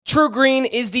TruGreen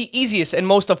is the easiest and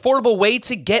most affordable way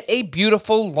to get a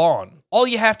beautiful lawn. All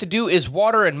you have to do is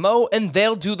water and mow, and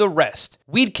they'll do the rest.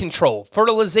 Weed control,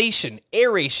 fertilization,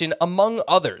 aeration, among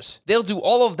others. They'll do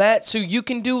all of that so you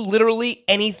can do literally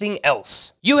anything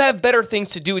else. You have better things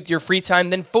to do with your free time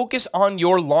than focus on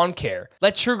your lawn care.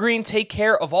 Let TruGreen take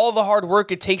care of all the hard work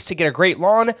it takes to get a great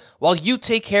lawn, while you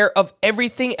take care of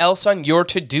everything else on your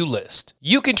to-do list.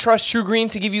 You can trust TruGreen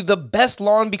to give you the best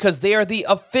lawn because they are the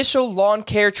official lawn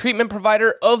care treatment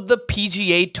provider of the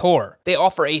PGA Tour. They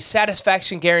offer a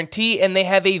satisfaction guarantee, and they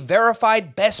have a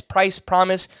verified best price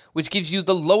promise, which gives you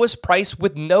the lowest price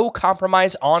with no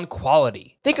compromise on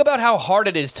quality. Think about how hard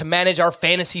it is to manage our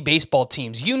fantasy baseball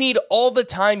teams. You need all the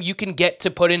time you can get to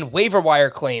put in waiver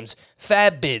wire claims,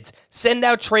 fab bids, send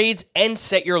out trades, and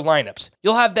set your lineups.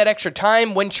 You'll have that extra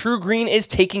time when TruGreen is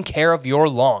taking care of your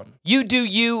lawn. You do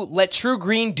you, let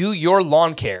TruGreen do your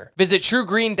lawn care. Visit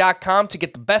TruGreen.com to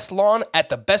get the best lawn at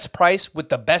the best price with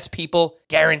the best people,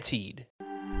 guaranteed.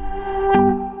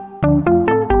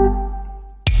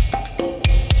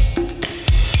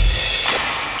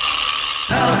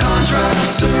 Alcantara,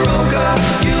 Soroka,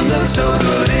 you look so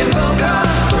good in Boca.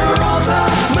 Peralta,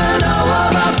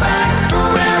 Manoa, bounce back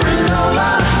for Aaron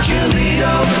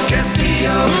Giolito,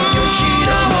 Castillo,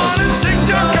 Yoshida, Mosu,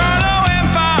 Carlo and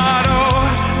Fado,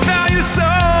 value so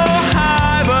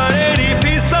high, but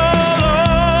ADP so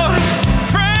low.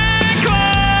 Frank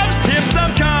Love's hip,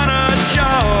 some kind of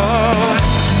Joe.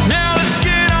 Now let's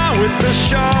get on with the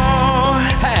show.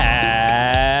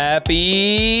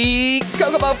 Happy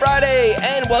Kokomo Friday,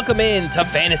 and welcome in to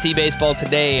Fantasy Baseball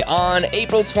Today on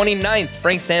April 29th.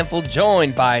 Frank Stanfield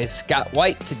joined by Scott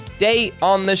White. Today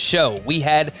on the show, we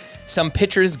had some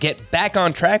pitchers get back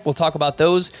on track. We'll talk about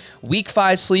those, Week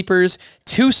 5 sleepers,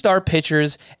 2-star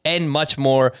pitchers, and much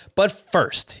more. But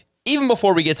first, even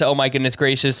before we get to oh my goodness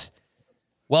gracious,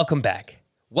 welcome back.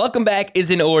 Welcome back is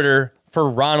in order for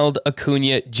Ronald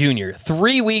Acuna Jr.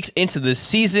 3 weeks into the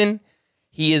season,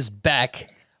 he is back.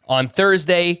 On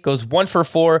Thursday, goes 1 for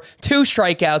 4, 2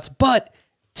 strikeouts, but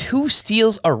 2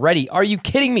 steals already. Are you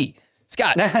kidding me?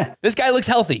 Scott, this guy looks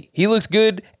healthy. He looks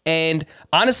good. And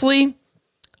honestly,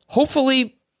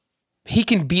 hopefully he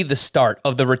can be the start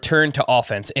of the return to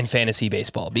offense in fantasy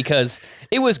baseball, because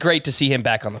it was great to see him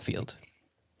back on the field.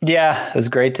 Yeah, it was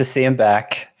great to see him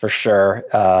back for sure.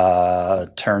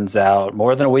 Turns out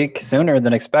more than a week sooner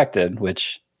than expected,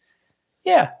 which,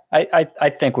 yeah, I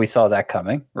think we saw that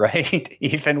coming, right?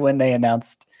 Even when they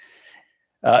announced,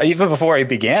 even before he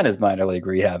began his minor league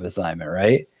rehab assignment,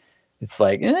 right? It's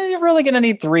like, you're really going to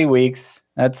need 3 weeks.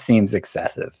 That seems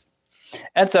excessive.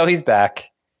 And so he's back.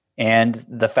 And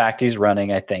the fact he's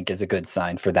running, I think, is a good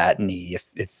sign for that knee.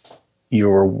 If you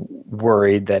were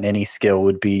worried that any skill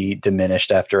would be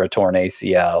diminished after a torn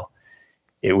ACL,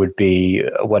 it would be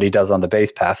what he does on the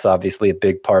base paths, obviously a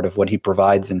big part of what he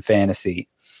provides in fantasy.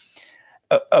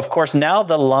 Of course, now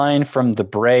the line from the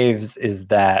Braves is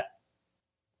that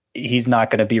he's not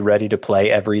going to be ready to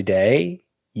play every day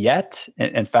yet.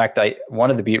 In fact, one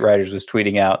of the beat writers was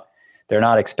tweeting out they're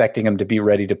not expecting him to be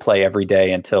ready to play every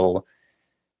day until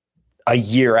a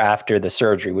year after the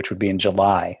surgery, which would be in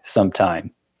July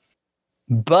sometime.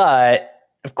 But,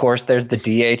 of course, there's the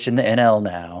DH in the NL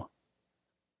now.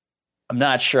 I'm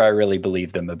not sure I really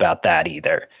believe them about that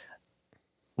either.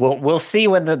 We'll see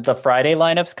when the Friday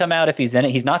lineups come out if he's in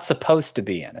it. He's not supposed to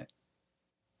be in it.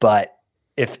 But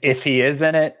if he is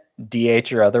in it,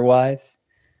 DH or otherwise,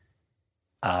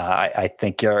 I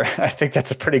think that's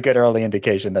a pretty good early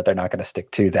indication that they're not going to stick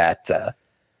to that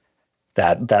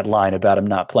line about him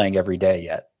not playing every day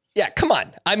yet. Yeah, come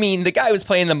on. I mean, the guy was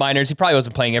playing the minors. He probably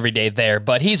wasn't playing every day there,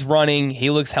 but he's running.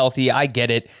 He looks healthy. I get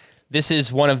it. This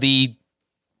is one of the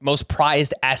most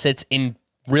prized assets in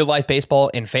real life baseball,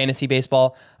 in fantasy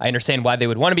baseball. I understand why they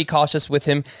would want to be cautious with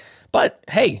him, but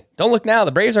hey, don't look now.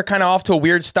 The Braves are kind of off to a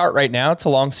weird start right now. It's a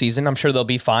long season. I'm sure they'll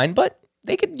be fine, but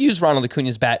they could use Ronald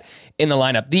Acuna's bat in the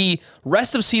lineup. The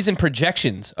rest of season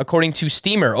projections, according to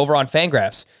Steamer over on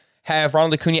Fangraphs, have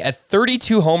Ronald Acuna at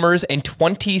 32 homers and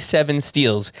 27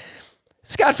 steals.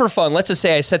 Scott, for fun, let's just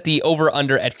say I set the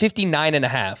over-under at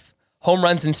 59.5 home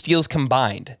runs and steals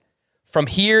combined. From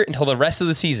here until the rest of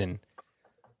the season,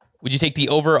 would you take the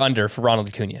over-under for Ronald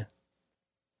Acuna?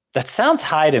 That sounds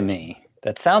high to me.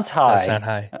 That sounds high. Does sound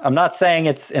high. I'm not saying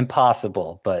it's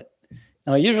impossible, but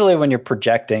usually when you're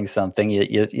projecting something,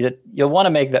 you want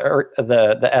to make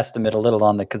the estimate a little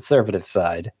on the conservative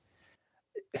side.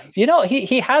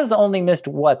 He has only missed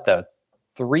what, though?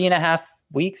 3.5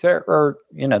 weeks or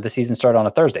the season started on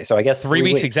a Thursday. So I guess 3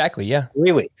 weeks exactly. Yeah.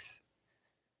 3 weeks,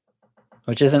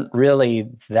 which isn't really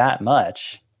that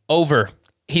much. Over.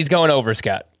 He's going over,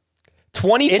 Scott.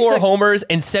 24 It's a- homers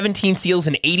and 17 steals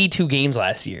in 82 games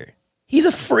last year. He's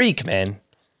a freak, man.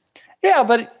 Yeah,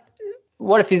 but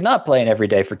what if he's not playing every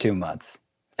day for 2 months?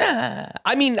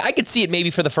 I mean, I could see it maybe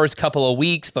for the first couple of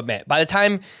weeks, but man, by the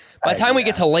time we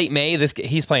get to late May,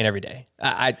 he's playing every day.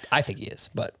 I think he is,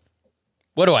 but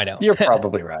what do I know? You're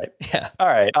probably right. Yeah. All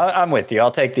right, I'm with you. I'll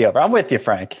take the over. I'm with you,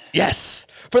 Frank. Yes.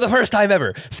 For the first time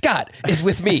ever, Scott is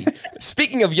with me.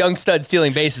 Speaking of young studs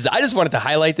stealing bases, I just wanted to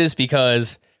highlight this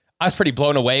because I was pretty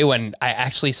blown away when I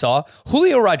actually saw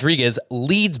Julio Rodriguez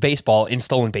leads baseball in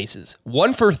stolen bases.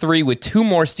 1 for 3 with 2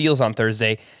 more steals on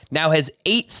Thursday. Now has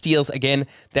 8 steals again.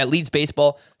 That leads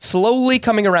baseball. Slowly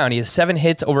coming around. He has 7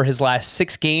 hits over his last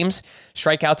 6 games.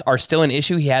 Strikeouts are still an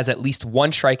issue. He has at least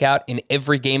 1 strikeout in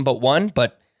every game but 1.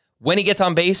 But when he gets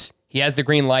on base, he has the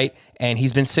green light, and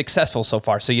he's been successful so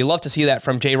far. So you love to see that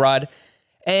from J-Rod.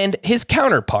 And his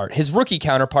counterpart, his rookie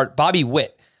counterpart, Bobby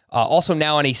Witt, also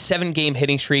now on a 7-game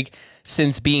hitting streak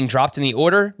since being dropped in the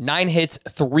order. 9 hits,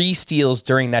 3 steals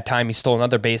during that time. He stole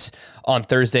another base on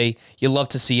Thursday. You love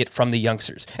to see it from the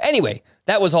youngsters. Anyway,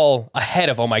 that was all ahead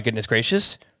of Oh My Goodness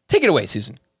Gracious. Take it away,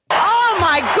 Susan. Oh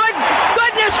my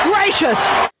goodness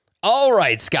gracious! All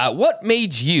right, Scott, what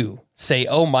made you say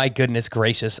Oh My Goodness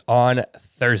Gracious on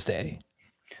Thursday?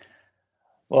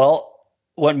 Well,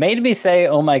 what made me say,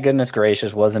 oh my goodness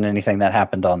gracious, wasn't anything that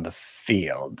happened on the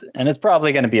field. And it's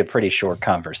probably going to be a pretty short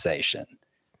conversation.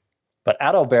 But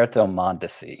Adalberto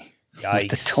Mondesi, with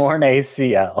the torn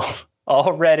ACL,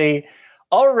 already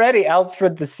out for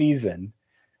the season.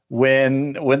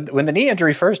 When the knee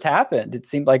injury first happened, it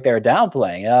seemed like they were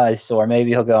downplaying. He's sore.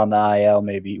 Maybe he'll go on the IL.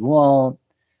 Maybe he won't.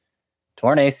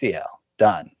 Torn ACL.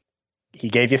 Done. He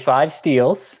gave you 5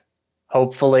 steals.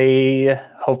 Hopefully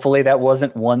that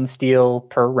wasn't 1 steal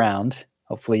per round.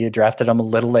 Hopefully you drafted him a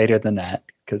little later than that,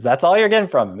 because that's all you're getting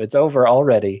from him. It's over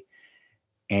already.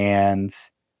 And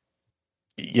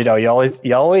you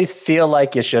always feel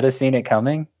like you should have seen it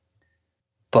coming.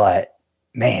 But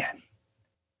man,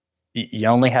 you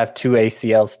only have 2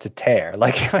 ACLs to tear.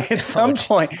 Like at some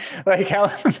point, like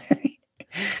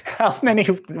how many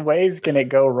ways can it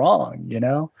go wrong,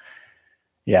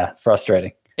 Yeah,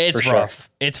 frustrating. It's rough. Sure.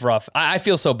 It's rough. I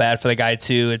feel so bad for the guy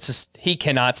too. It's just, he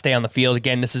cannot stay on the field.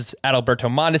 Again, this is Adalberto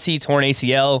Mondesi, torn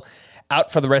ACL,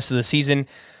 out for the rest of the season.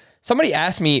 Somebody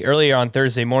asked me earlier on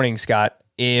Thursday morning, Scott,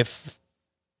 if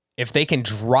they can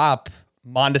drop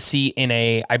Mondesi in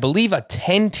I believe a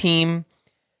 10-team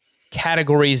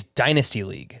categories dynasty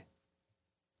league.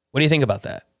 What do you think about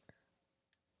that?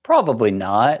 Probably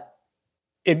not.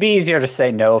 It'd be easier to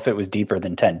say no if it was deeper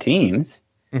than 10 teams.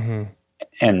 Mm-hmm.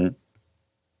 And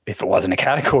if it wasn't a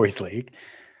categories league.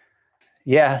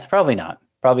 Yeah, probably not.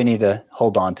 Probably need to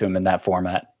hold on to him in that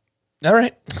format. All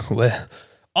right. Well,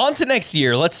 on to next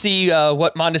year. Let's see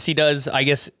what Mondesi does, I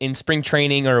guess, in spring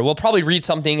training, or we'll probably read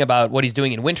something about what he's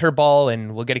doing in winter ball,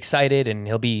 and we'll get excited, and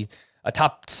he'll be a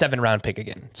top 7-round pick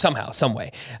again, somehow, some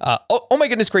way. Oh my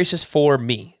goodness gracious for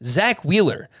me. Zach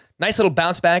Wheeler, nice little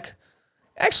bounce back.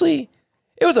 Actually,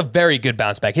 it was a very good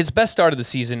bounce back. His best start of the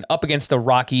season up against the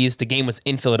Rockies. The game was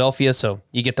in Philadelphia, so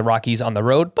you get the Rockies on the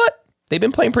road, but they've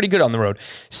been playing pretty good on the road.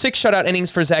 6 shutout innings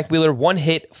for Zach Wheeler, 1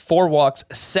 hit, 4 walks,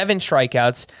 7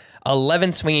 strikeouts,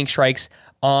 11 swinging strikes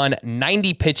on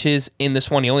 90 pitches in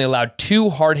this one. He only allowed 2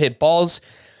 hard hit balls.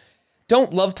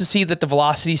 Don't love to see that the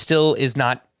velocity still is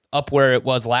not up where it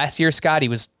was last year, Scott. He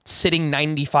was sitting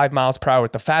 95 miles per hour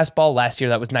with the fastball. Last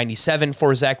year, that was 97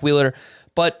 for Zach Wheeler,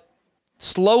 but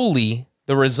slowly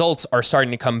the results are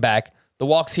starting to come back. The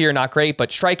walks here are not great, but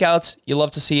strikeouts, you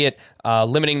love to see it,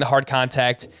 limiting the hard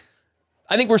contact.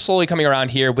 I think we're slowly coming around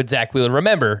here with Zach Wheeler.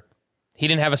 Remember, he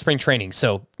didn't have a spring training,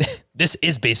 so this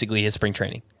is basically his spring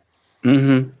training.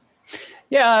 Mm-hmm.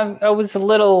 Yeah, I was a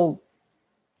little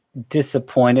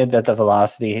disappointed that the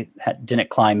velocity didn't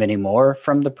climb anymore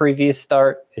from the previous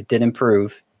start. It did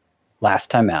improve last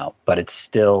time out, but it's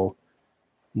still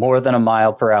more than a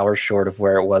mile per hour short of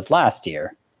where it was last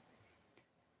year.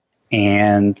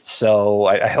 And so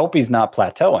I hope he's not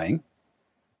plateauing,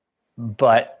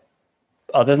 but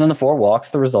other than the 4 walks,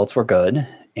 the results were good.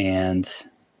 And,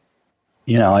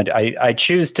 I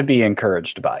choose to be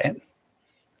encouraged by it,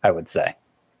 I would say.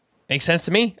 Makes sense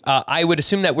to me. I would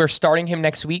assume that we're starting him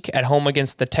next week at home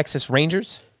against the Texas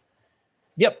Rangers.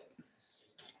 Yep.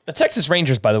 The Texas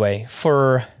Rangers, by the way,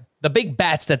 for the big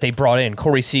bats that they brought in,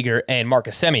 Corey Seager and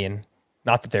Marcus Semien,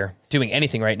 not that they're doing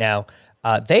anything right now,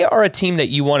 they are a team that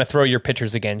you want to throw your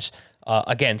pitchers against.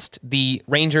 against. The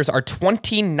Rangers are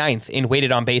 29th in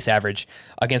weighted on base average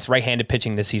against right-handed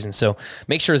pitching this season. So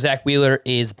make sure Zach Wheeler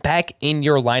is back in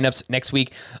your lineups next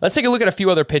week. Let's take a look at a few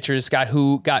other pitchers, Scott,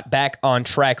 who got back on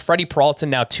track. Freddie Peralta,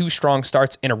 now 2 strong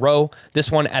starts in a row.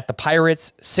 This one at the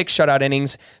Pirates, 6 shutout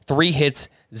innings, 3 hits,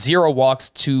 0 walks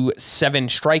to 7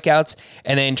 strikeouts.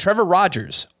 And then Trevor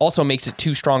Rogers also makes it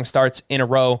 2 strong starts in a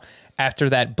row after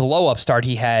that blow-up start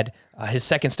he had, his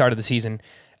second start of the season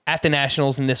at the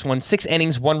Nationals in this one. 6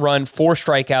 innings, 1 run, 4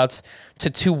 strikeouts to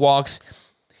 2 walks.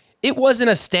 It wasn't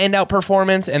a standout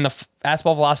performance, and the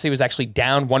fastball velocity was actually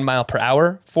down 1 mile per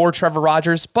hour for Trevor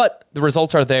Rogers, but the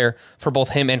results are there for both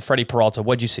him and Freddie Peralta.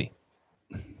 What'd you see?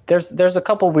 There's a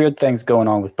couple weird things going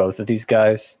on with both of these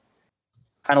guys.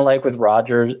 Kind of like with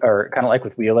Rogers, or kind of like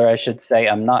with Wheeler, I should say.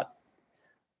 I'm not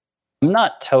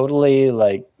totally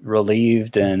like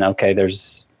relieved and okay,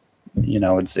 there's,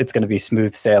 it's going to be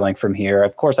smooth sailing from here.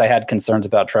 Of course, I had concerns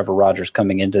about Trevor Rogers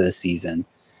coming into the season.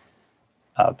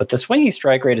 But the swinging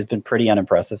strike rate has been pretty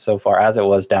unimpressive so far, as it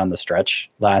was down the stretch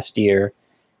last year.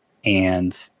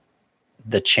 And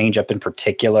the changeup in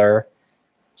particular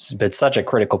has been such a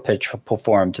critical pitch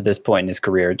for him to this point in his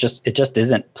career. It just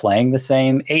isn't playing the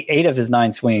same. 8 of his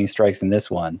 9 swinging strikes in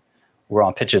this one were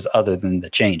on pitches other than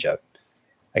the changeup.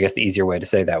 I guess the easier way to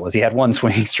say that was he had 1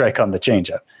 swinging strike on the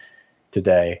changeup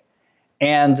today.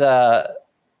 And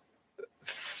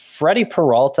Freddie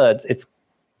Peralta, it's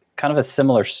kind of a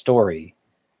similar story.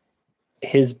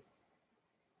 His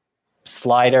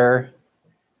slider,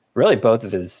 really both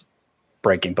of his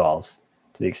breaking balls,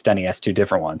 to the extent he has 2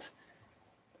 different ones,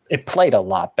 it played a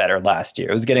lot better last year.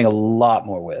 It was getting a lot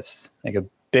more whiffs, like a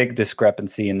big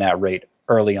discrepancy in that rate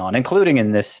early on, including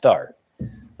in this start.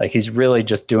 Like he's really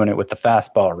just doing it with the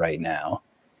fastball right now.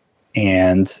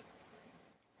 And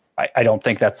I don't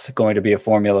think that's going to be a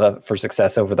formula for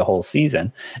success over the whole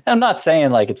season. And I'm not saying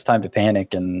like it's time to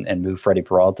panic and move Freddie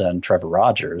Peralta and Trevor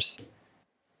Rogers,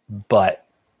 but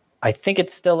I think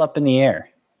it's still up in the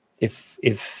air. If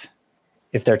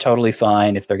they're totally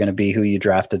fine, if they're going to be who you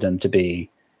drafted them to be,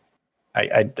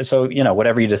 so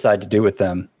whatever you decide to do with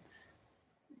them,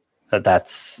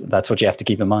 that's what you have to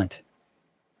keep in mind.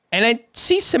 And I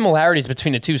see similarities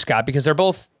between the two, Scott, because they're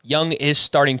both young-ish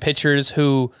starting pitchers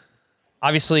who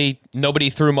obviously nobody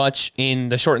threw much in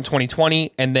the shortened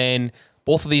 2020, and then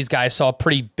both of these guys saw a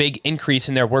pretty big increase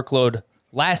in their workload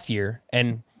last year.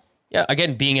 And yeah,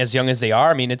 again, being as young as they are,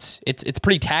 I mean, it's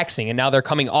pretty taxing, and now they're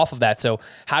coming off of that. So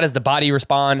how does the body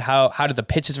respond? How do the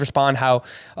pitches respond? How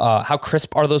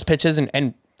crisp are those pitches?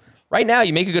 And right now,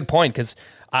 you make a good point, because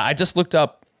I just looked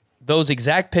up those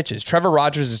exact pitches. Trevor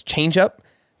Rogers' changeup,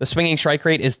 the swinging strike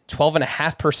rate is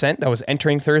 12.5%. That was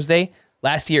entering Thursday.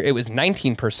 Last year, it was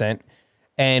 19%.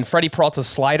 And Freddie Peralta's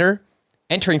slider,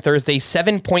 entering Thursday,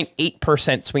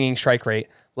 7.8% swinging strike rate.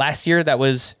 Last year, that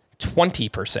was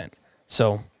 20%.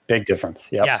 So big difference.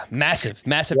 Yep. Yeah, massive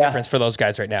difference for those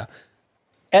guys right now.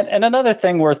 And another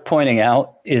thing worth pointing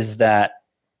out is that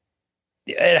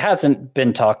it hasn't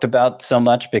been talked about so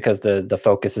much because the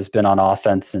focus has been on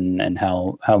offense and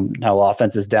how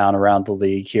offense is down around the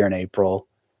league here in April.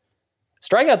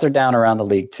 Strikeouts are down around the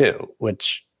league too,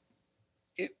 which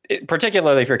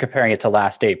particularly if you're comparing it to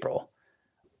last April.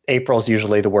 April's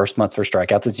usually the worst month for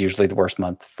strikeouts. It's usually the worst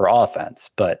month for offense.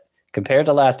 But compared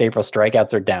to last April,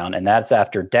 strikeouts are down, and that's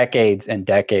after decades and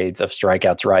decades of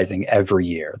strikeouts rising every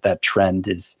year. That trend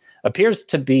appears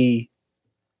to be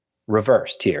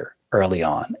reversed here early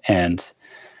on. And,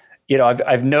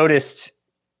 I've noticed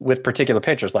with particular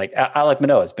pitchers, like Alek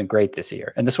Manoah has been great this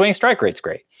year, and the swinging strike rate's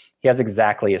great. He has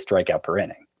exactly a strikeout per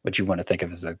inning, which you want to think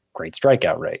of as a great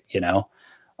strikeout rate,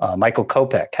 Michael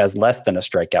Kopech has less than a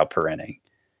strikeout per inning.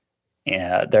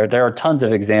 Yeah, there are tons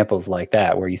of examples like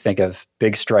that where you think of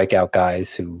big strikeout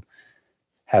guys who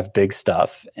have big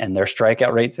stuff, and their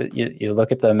strikeout rates, you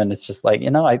look at them and it's just like,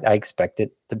 I expect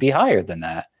it to be higher than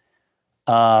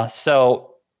that.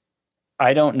 So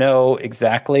I don't know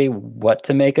exactly what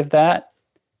to make of that,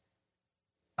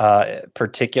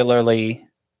 particularly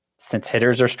since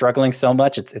hitters are struggling so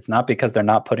much. It's not because they're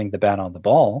not putting the bat on the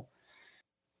ball.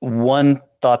 One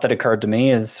thought that occurred to me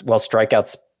is, well,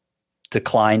 strikeouts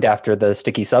declined after the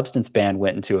sticky substance ban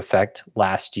went into effect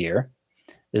last year.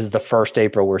 This is the first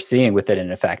April we're seeing with it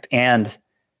in effect, and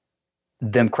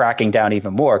them cracking down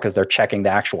even more because they're checking the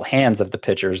actual hands of the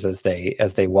pitchers as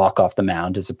they walk off the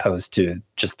mound, as opposed to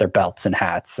just their belts and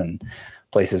hats and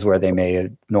places where they may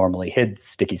have normally hid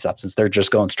sticky substance. They're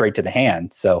just going straight to the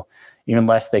hand. So even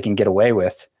less they can get away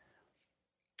with.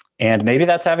 And maybe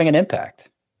that's having an impact.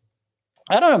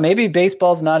 I don't know. Maybe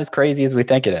baseball's not as crazy as we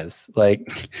think it is.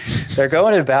 Like they're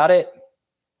going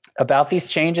about these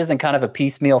changes in kind of a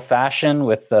piecemeal fashion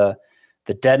with the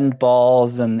the deadened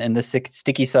balls and the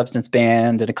sticky substance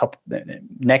band, and a couple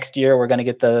next year we're going to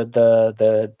get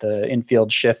the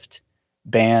infield shift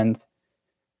band.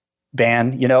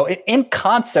 You know, in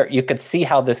concert, you could see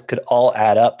how this could all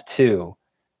add up to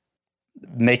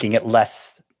making it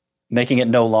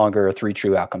no longer a 3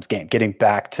 true outcomes game, getting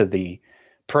back to the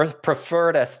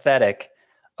preferred aesthetic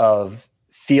of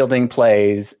fielding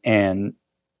plays and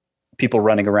people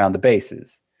running around the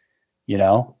bases. You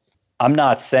know, I'm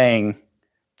not saying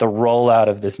the rollout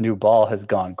of this new ball has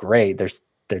gone great. There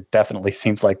definitely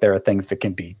seems like there are things that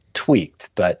can be tweaked,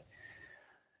 but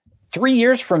 3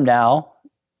 years from now,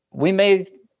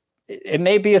 it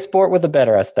may be a sport with a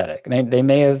better aesthetic. They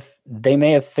may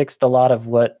have fixed a lot of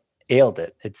what ailed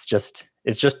it. It's just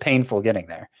painful getting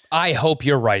there. I hope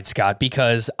you're right, Scott,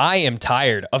 because I am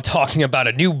tired of talking about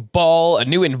a new ball, a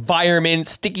new environment,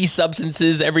 sticky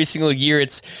substances every single year.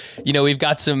 It's, you know, we've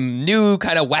got some new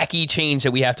kind of wacky change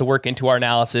that we have to work into our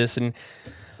analysis. And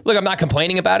look, I'm not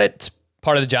complaining about it. It's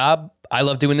part of the job. I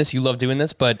love doing this. You love doing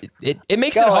this, but it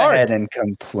makes it hard. Go ahead and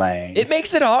complain. It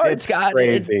makes it hard, it's Scott.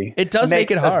 Crazy. It does make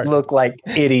it hard. Us look like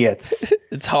idiots.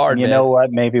 It's hard, You man. know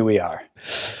what? Maybe we are.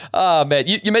 Oh, man.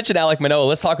 You mentioned Alek Manoah.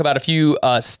 Let's talk about a few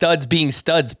studs being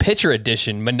studs. Pitcher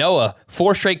edition. Manoah,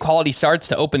 4 straight quality starts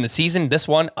to open the season. This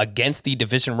one against the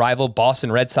division rival Boston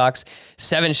Red Sox.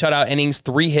 7 shutout innings,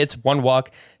 3 hits, 1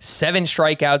 walk, 7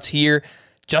 strikeouts here.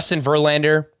 Justin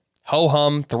Verlander,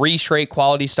 ho-hum, 3 straight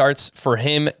quality starts for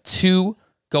him. 2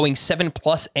 going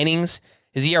 7+ innings.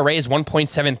 His ERA is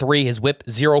 1.73. His whip,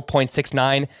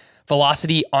 0.69.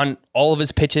 Velocity on all of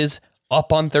his pitches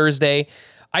up on Thursday.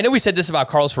 I know we said this about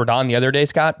Carlos Rodon the other day,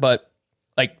 Scott, but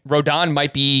like Rodon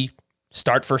might be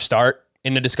start for start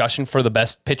in the discussion for the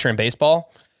best pitcher in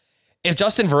baseball. If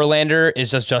Justin Verlander is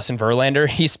just Justin Verlander,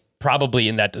 he's probably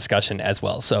in that discussion as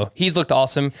well. So he's looked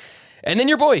awesome. And then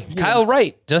your boy, Kyle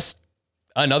Wright, just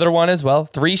another one as well.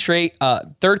 3 straight,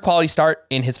 third quality start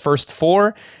in his first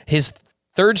 4. His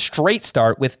 3rd straight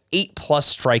start with 8+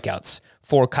 strikeouts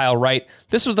for Kyle Wright.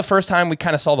 This was the first time we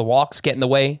kind of saw the walks get in the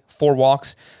way. 4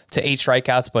 walks to 8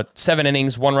 strikeouts, but 7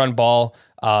 innings, 1-run ball.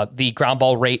 The ground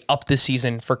ball rate up this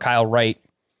season for Kyle Wright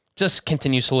just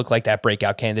continues to look like that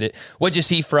breakout candidate. What'd you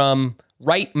see from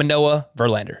Wright, Manoah,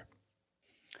 Verlander?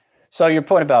 So your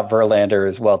point about Verlander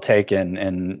is well taken.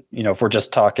 And, you know, if we're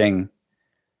just talking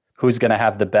who's going to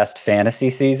have the best fantasy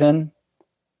season,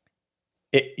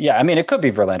 it could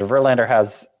be Verlander. Verlander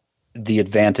has the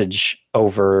advantage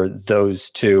over those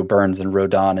two, Burns and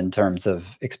Rodon, in terms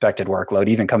of expected workload.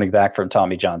 Even coming back from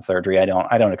Tommy John surgery, I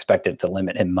don't expect it to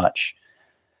limit him much.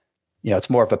 You know, it's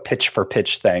more of a pitch for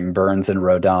pitch thing. Burns and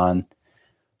Rodon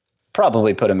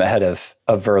probably put him ahead of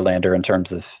Verlander in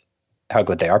terms of how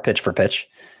good they are pitch for pitch.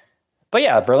 But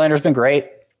yeah, Verlander's been great.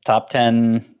 Top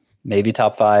 10, maybe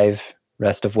top 5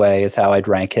 rest of way is how I'd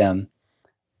rank him.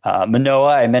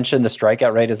 Manoah, I mentioned the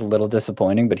strikeout rate is a little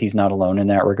disappointing, but he's not alone in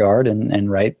that regard.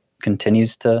 And Wright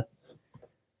continues to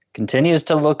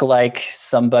look like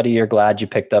somebody you're glad you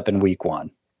picked up in week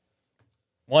 1.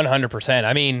 100%.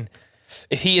 I mean,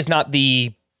 if he is not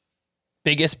the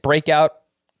biggest breakout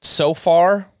so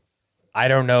far, I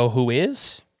don't know who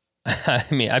is. I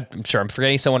mean, I'm sure I'm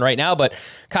forgetting someone right now, but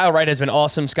Kyle Wright has been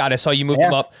awesome. Scott, I saw you move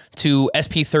him up to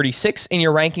SP 36 in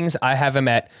your rankings. I have him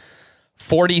at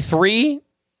 43.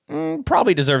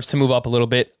 Probably deserves to move up a little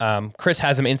bit. Chris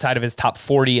has him inside of his top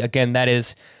 40. Again, that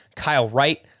is Kyle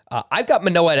Wright. I've got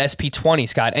Manoah at SP 20,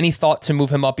 Scott. Any thought to move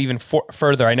him up even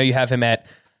further? I know you have him at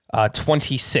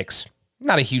 26.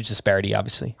 Not a huge disparity,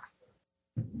 obviously.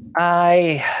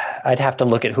 I'd have to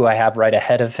look at who I have right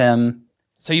ahead of him.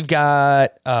 So you've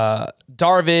got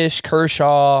Darvish,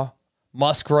 Kershaw,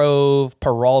 Musgrove,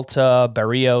 Peralta,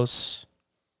 Barrios.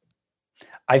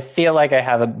 I feel like I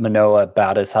have a Manoah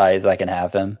about as high as I can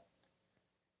have him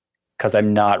because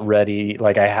I'm not ready.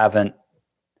 Like I haven't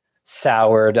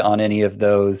soured on any of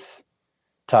those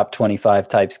top 25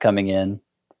 types coming in,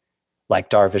 like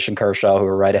Darvish and Kershaw, who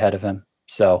are right ahead of him.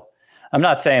 So I'm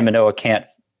not saying Manoah can't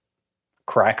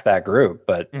crack that group,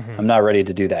 but I'm not ready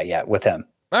to do that yet with him.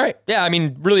 All right. Yeah, I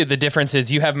mean, really the difference is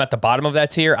you have him at the bottom of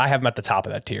that tier. I have him at the top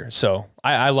of that tier. So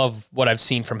I love what I've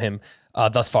seen from him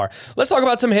thus far. Let's talk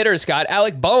about some hitters, Scott.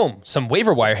 Alec Boehm, some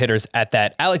waiver wire hitters at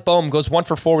that. Alec Boehm goes 1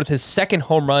 for 4 with his 2nd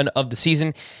home run of the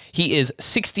season. He is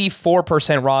 64%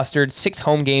 rostered, 6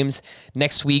 home games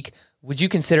next week. Would you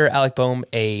consider Alec Boehm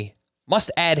a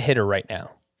must-add hitter right now,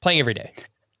 playing every day?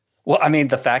 Well, I mean,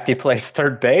 the fact he plays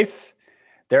third base,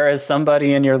 there is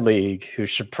somebody in your league who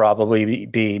should probably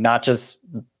be not just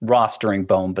rostering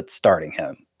Boehm, but starting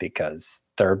him, because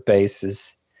third base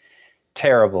is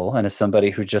terrible. And as somebody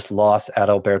who just lost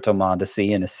Adalberto Mondesi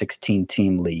in a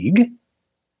 16-team league,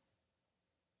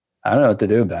 I don't know what to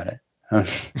do about it.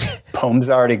 Bohm's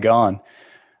already gone.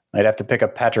 I'd have to pick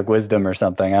up Patrick Wisdom or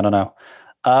something. I don't know.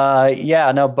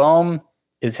 Bohm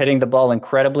is hitting the ball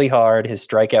incredibly hard. His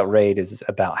strikeout rate is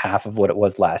about half of what it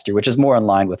was last year, which is more in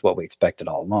line with what we expected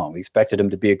all along. We expected him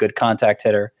to be a good contact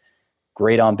hitter,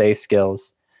 great on base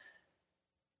skills.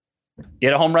 He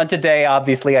had a home run today.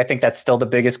 Obviously, I think that's still the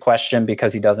biggest question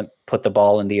because he doesn't put the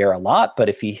ball in the air a lot. But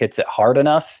if he hits it hard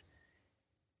enough,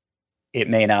 it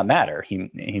may not matter. He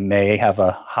may have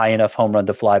a high enough home run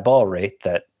to fly ball rate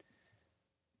that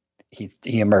he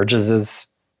emerges as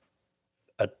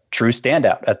a true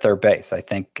standout at third base. I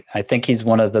think he's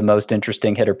one of the most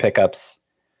interesting hitter pickups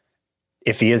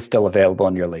if he is still available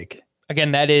in your league.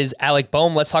 Again, that is Alec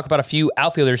Bohm. Let's talk about a few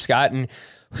outfielders, Scott. And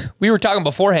we were talking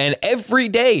beforehand, every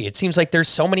day it seems like there's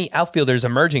so many outfielders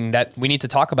emerging that we need to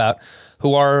talk about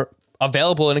who are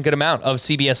available in a good amount of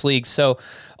CBS leagues. So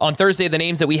on Thursday, the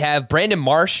names that we have, Brandon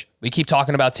Marsh. We keep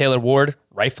talking about Taylor Ward,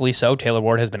 rightfully so. Taylor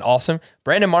Ward has been awesome.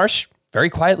 Brandon Marsh, very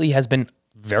quietly, has been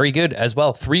very good as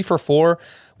well. 3 for 4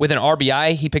 with an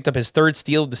RBI. He picked up his third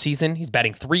steal of the season. He's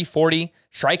batting .340.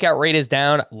 Strikeout rate is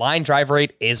down. Line drive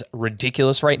rate is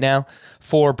ridiculous right now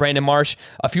for Brandon Marsh.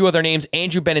 A few other names.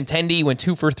 Andrew Benintendi went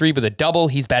 2 for 3 with a double.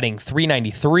 He's batting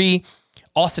 .393.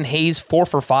 Austin Hayes, 4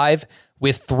 for 5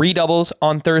 with 3 doubles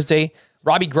on Thursday.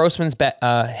 Robbie Grossman's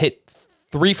hit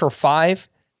 3 for 5.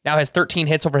 Now has 13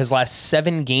 hits over his last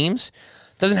 7 games.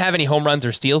 Doesn't have any home runs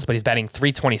or steals, but he's batting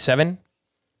 .327.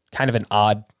 Kind of an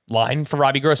odd line for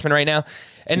Robbie Grossman right now.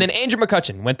 And then Andrew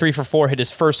McCutchen went 3 for 4, hit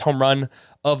his first home run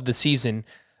of the season.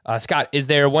 Scott, is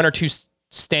there one or two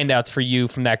standouts for you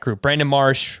from that group? Brandon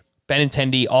Marsh,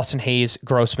 Benintendi, Austin Hayes,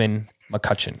 Grossman,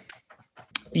 McCutchen.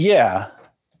 Yeah,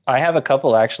 I have a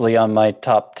couple actually on my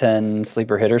top 10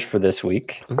 sleeper hitters for this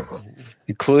week,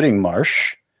 including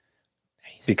Marsh,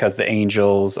 because the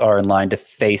Angels are in line to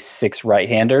face 6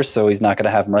 right-handers, so he's not going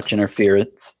to have much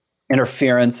interference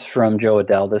from Jo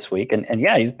Adell this week. And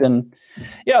yeah, he's been,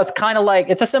 it's kind of like,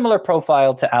 it's a similar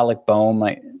profile to Alec Bohm.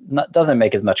 Doesn't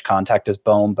make as much contact as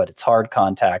Bohm, but it's hard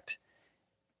contact.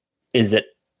 Is it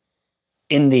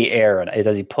in the air?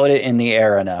 Does he put it in the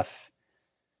air enough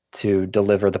to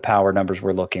deliver the power numbers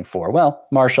we're looking for? Well,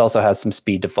 Marsh also has some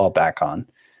speed to fall back on.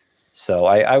 So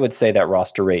I would say that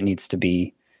roster rate needs to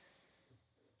be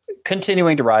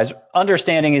continuing to rise,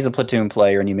 understanding he's a platoon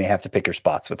player and you may have to pick your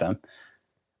spots with him.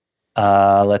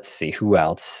 Let's see who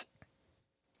else.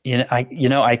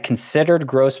 I considered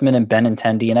Grossman and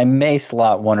Benintendi, and I may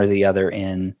slot one or the other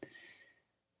in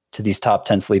to these top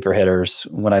 10 sleeper hitters.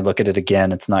 When I look at it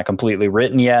again, it's not completely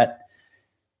written yet.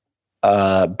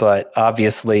 But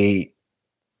obviously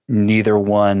neither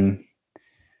one,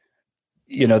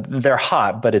 they're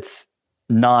hot, but it's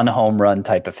non-home run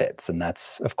type of hits. And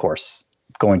that's, of course,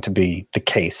 going to be the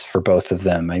case for both of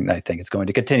them. I think it's going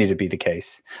to continue to be the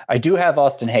case. I do have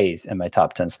Austin Hayes in my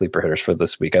top 10 sleeper hitters for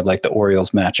this week. I like the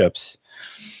Orioles matchups.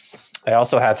 I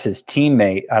also have his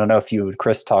teammate. I don't know if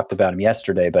Chris talked about him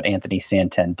yesterday, but Anthony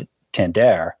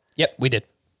Santander. Yep, we did.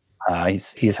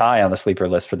 He's high on the sleeper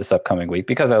list for this upcoming week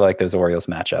because I like those Orioles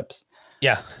matchups.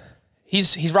 Yeah.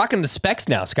 He's rocking the specs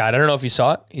now, Scott. I don't know if you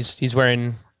saw it. He's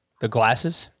wearing the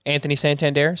glasses, Anthony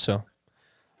Santander. So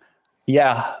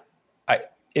yeah.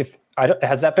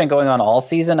 Has that been going on all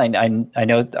season? I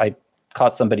know I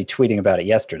caught somebody tweeting about it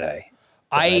yesterday.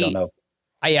 I don't know.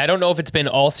 I don't know if it's been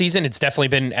all season. It's definitely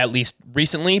been at least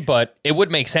recently, but it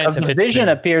would make sense if the vision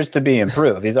appears to be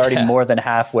improved. He's already more than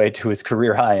halfway to his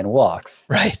career high in walks.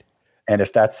 Right. And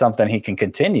if that's something he can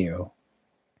continue,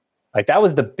 like that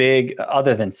was the big,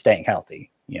 other than staying healthy,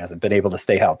 he hasn't been able to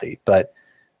stay healthy, but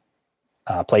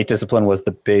plate discipline was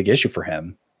the big issue for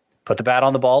him. Put the bat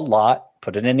on the ball a lot,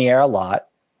 put it in the air a lot.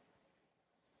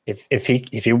 If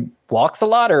he walks a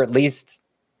lot, or at least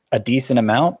a decent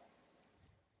amount,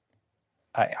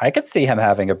 I could see him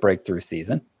having a breakthrough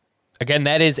season. Again,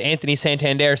 that is Anthony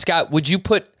Santander. Scott, would you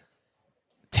put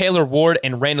Taylor Ward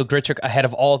and Randall Grichuk ahead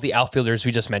of all of the outfielders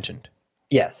we just mentioned?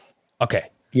 Yes. Okay.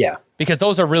 Yeah. Because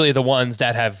those are really the ones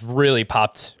that have really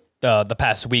popped the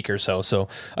past week or so. So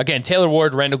again, Taylor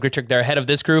Ward, Randall Grichuk, they're ahead of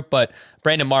this group, but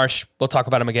Brandon Marsh, we'll talk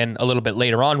about him again a little bit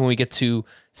later on when we get to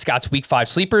Scott's Week 5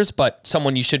 sleepers, but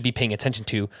someone you should be paying attention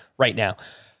to right now.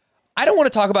 I don't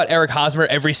want to talk about Eric Hosmer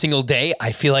every single day.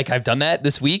 I feel like I've done that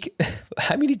this week.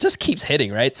 I mean, he just keeps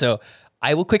hitting, right? So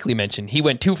I will quickly mention he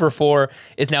went 2 for 4,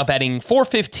 is now batting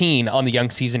 .415 on the young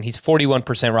season. He's 41%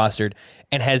 rostered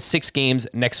and has 6 games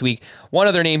next week. One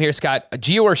other name here, Scott.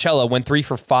 Gio Urshela went 3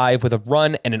 for 5 with a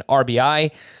run and an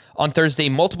RBI. On Thursday,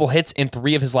 multiple hits in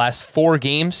 3 of his last 4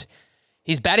 games.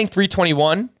 He's batting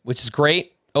 .321, which is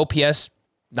great. OPS,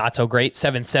 not so great,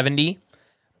 .770.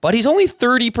 but he's only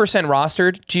 30%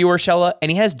 rostered, Gio Urshela, and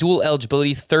he has dual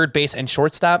eligibility, third base and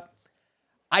shortstop.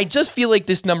 I just feel like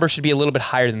this number should be a little bit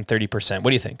higher than 30%.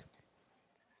 What do you think?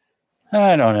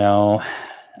 I don't know.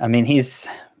 I mean, he's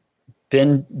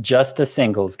been just a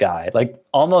singles guy, like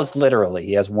almost literally.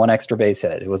 He has one extra base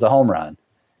hit. It was a home run.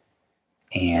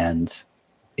 And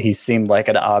he seemed like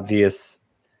an obvious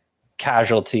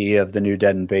casualty of the new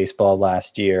dead in baseball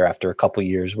last year after a couple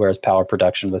years where his power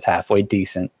production was halfway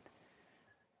decent.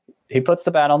 He puts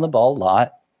the bat on the ball a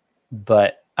lot,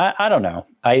 but I don't know.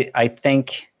 I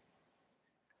think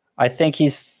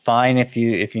he's fine if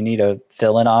you need a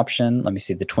fill-in option. Let me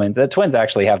see the Twins. The Twins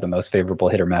actually have the most favorable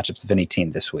hitter matchups of any team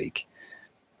this week.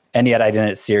 And yet I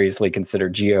didn't seriously consider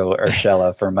Gio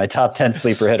Urshela for my top 10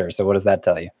 sleeper hitter. So what does that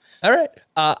tell you? All right.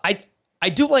 I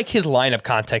do like his lineup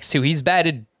context too. He's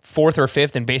batted 4th or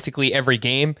 5th in basically every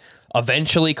game.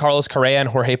 Eventually, Carlos Correa and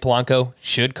Jorge Polanco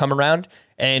should come around.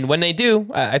 And when they do,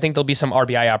 I think there'll be some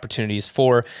RBI opportunities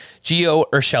for Gio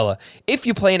Urshela. If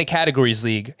you play in a categories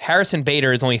league, Harrison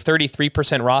Bader is only 33%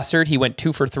 rostered. He went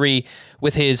 2 for 3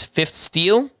 with his 5th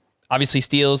steal. Obviously,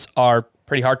 steals are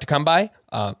pretty hard to come by.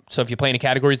 So if you play in a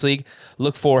categories league,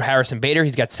 look for Harrison Bader.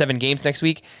 He's got 7 games next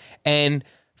week. And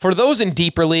for those in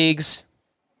deeper leagues,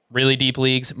 really deep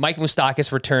leagues, Mike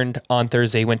Moustakas returned on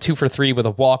Thursday, went 2 for 3 with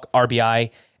a walk,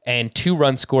 RBI, and 2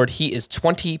 runs scored. He is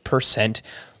 20%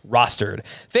 rostered.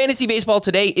 Fantasy Baseball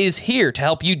Today is here to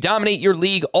help you dominate your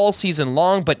league all season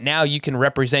long, but now you can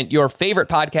represent your favorite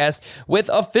podcast with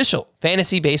official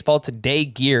Fantasy Baseball Today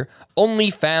gear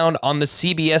only found on the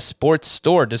CBS Sports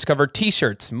Store. Discover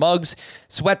t-shirts, mugs,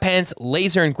 sweatpants,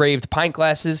 laser engraved pint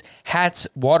glasses, hats,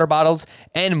 water bottles,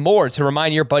 and more to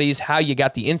remind your buddies how you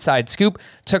got the inside scoop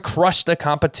to crush the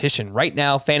competition. Right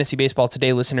now, Fantasy Baseball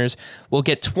Today listeners will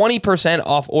get 20%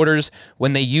 off orders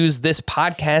when they use this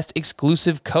podcast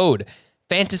exclusive code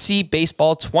Fantasy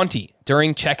Baseball 20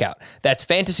 during checkout. That's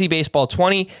Fantasy Baseball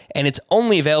 20, and it's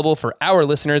only available for our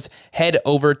listeners. Head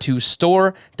over to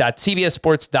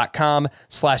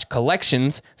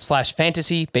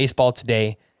store.cbssports.com/collections/fantasy baseball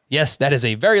today. Yes, that is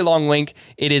a very long link.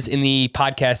 It is in the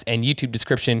podcast and YouTube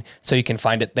description, so you can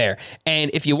find it there.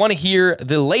 And if you want to hear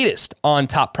the latest on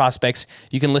top prospects,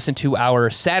 you can listen to our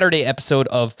Saturday episode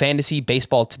of Fantasy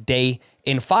Baseball Today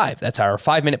in 5. That's our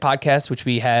 5-minute podcast, which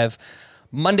we have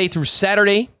Monday through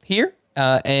Saturday here,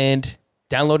 and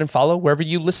download and follow wherever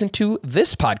you listen to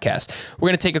this podcast. We're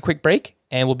going to take a quick break,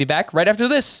 and we'll be back right after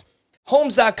this.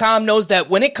 Homes.com knows that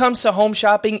when it comes to home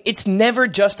shopping, it's never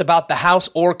just about the house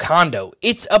or condo.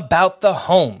 It's about the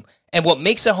home. And what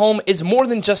makes a home is more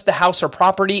than just the house or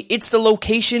property, it's the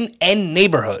location and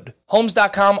neighborhood.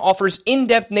 Homes.com offers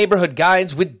in-depth neighborhood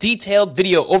guides with detailed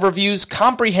video overviews,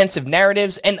 comprehensive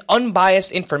narratives, and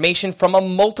unbiased information from a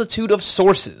multitude of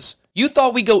sources. You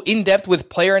thought we'd go in-depth with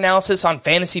player analysis on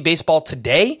Fantasy Baseball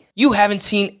Today? You haven't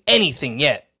seen anything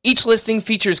yet. Each listing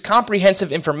features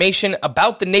comprehensive information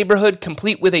about the neighborhood,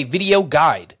 complete with a video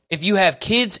guide. If you have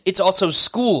kids, it's also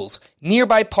schools,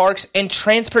 nearby parks, and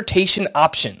transportation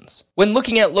options. When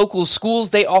looking at local schools,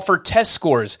 they offer test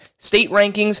scores, state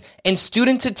rankings, and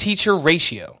student-to-teacher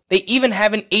ratio. They even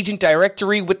have an agent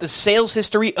directory with the sales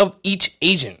history of each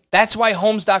agent. That's why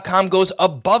Homes.com goes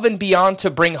above and beyond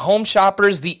to bring home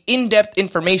shoppers the in-depth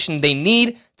information they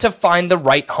need to find the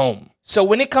right home. So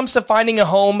when it comes to finding a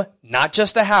home, not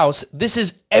just a house, this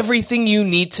is everything you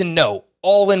need to know,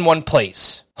 all in one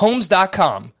place.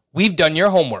 Homes.com. We've done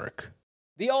your homework.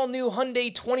 The all-new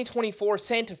Hyundai 2024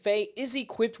 Santa Fe is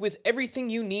equipped with everything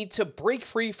you need to break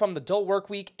free from the dull work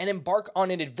week and embark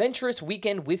on an adventurous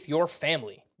weekend with your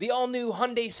family. The all-new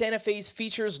Hyundai Santa Fe's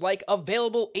features like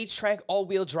available H-Track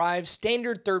all-wheel drive,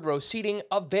 standard third-row seating,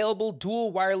 available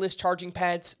dual wireless charging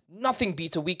pads. Nothing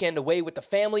beats a weekend away with the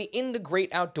family in the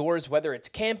great outdoors, whether it's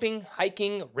camping,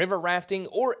 hiking, river rafting,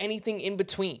 or anything in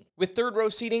between. With third-row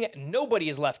seating, nobody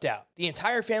is left out. The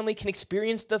entire family can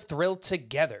experience the thrill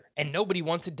together, and nobody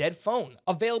wants a dead phone.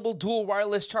 Available dual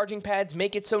wireless charging pads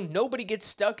make it so nobody gets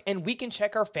stuck, and we can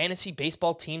check our fantasy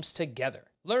baseball teams together.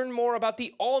 Learn more about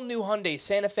the all-new Hyundai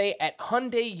Santa Fe at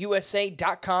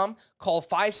HyundaiUSA.com. Call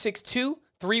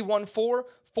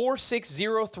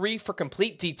 562-314-4603 for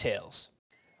complete details.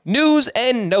 News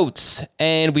and notes,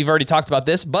 and we've already talked about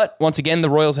this, but once again,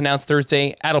 the Royals announced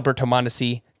Thursday Adalberto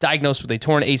Mondesi diagnosed with a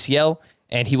torn ACL,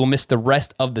 and he will miss the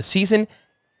rest of the season.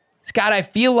 Scott, I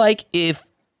feel like if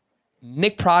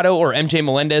Nick Pratto or MJ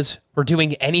Melendez were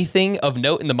doing anything of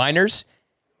note in the minors,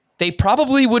 they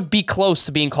probably would be close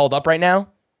to being called up right now,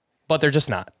 but they're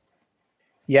just not.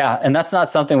 Yeah, and that's not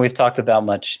something we've talked about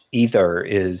much either,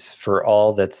 is for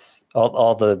all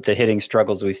the hitting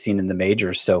struggles we've seen in the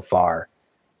majors so far.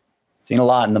 Seen a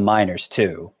lot in the minors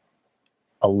too.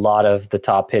 a lot of the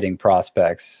top hitting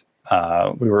prospects.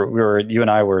 You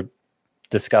and I were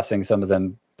discussing some of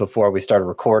them before we started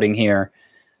recording here.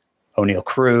 O'Neal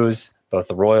Cruz, both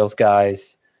the Royals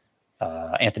guys,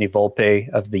 Anthony Volpe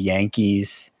of the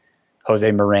Yankees,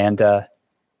 Jose Miranda.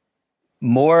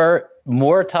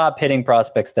 More top hitting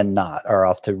prospects than not are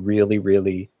off to really,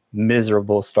 really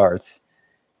miserable starts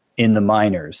in the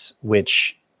minors,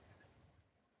 which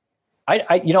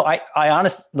I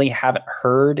honestly haven't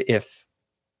heard if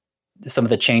some of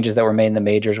the changes that were made in the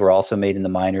majors were also made in the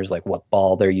minors, like what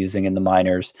ball they're using in the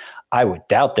minors. I would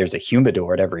doubt there's a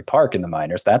humidor at every park in the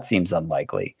minors. That seems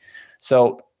unlikely.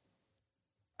 So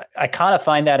I kind of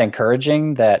find that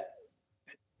encouraging that,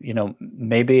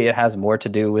 maybe it has more to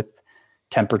do with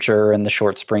temperature and the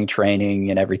short spring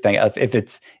training and everything. If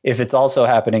it's also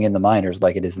happening in the minors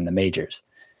like it is in the majors.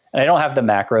 And I don't have the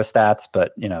macro stats,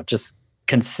 but just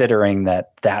considering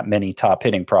that many top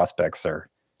hitting prospects are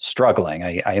struggling,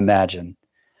 I imagine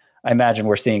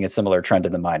we're seeing a similar trend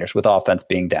in the minors with offense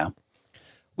being down.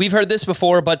 We've heard this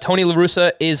before, but Tony La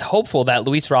Russa is hopeful that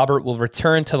Luis Robert will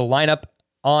return to the lineup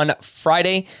on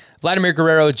Friday. Vladimir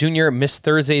Guerrero Jr. missed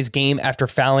Thursday's game after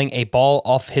fouling a ball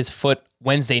off his foot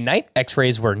Wednesday night.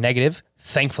 X-rays were negative,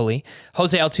 thankfully.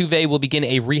 Jose Altuve will begin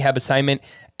a rehab assignment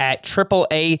at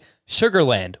AAA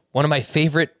Sugarland, one of my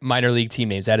favorite minor league team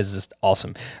names. That is just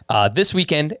awesome. This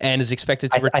weekend, and is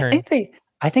expected to return.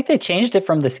 I think they changed it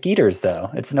from the Skeeters, though.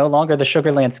 It's no longer the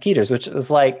Sugarland Skeeters, which was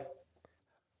like,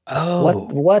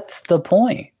 what's the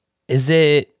point? Is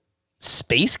it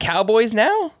Space Cowboys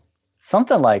now?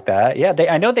 Something like that. Yeah,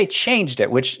 I know they changed it,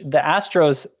 which the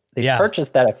Astros, they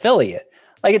purchased that affiliate.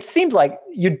 Like, it seems like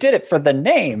you did it for the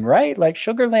name, right? Like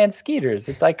Sugarland Skeeters.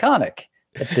 It's iconic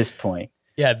at this point.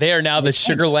 Yeah, they are now the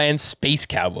Sugarland Space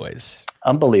Cowboys.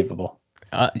 Unbelievable.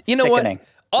 You know what?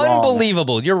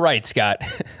 Unbelievable. You're right, Scott.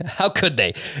 How could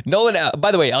they?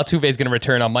 By the way, Altuve is going to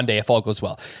return on Monday if all goes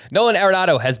well. Nolan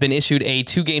Arenado has been issued a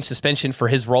 2-game suspension for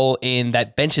his role in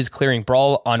that benches clearing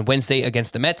brawl on Wednesday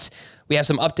against the Mets. We have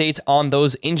some updates on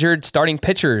those injured starting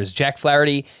pitchers. Jack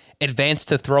Flaherty advanced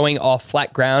to throwing off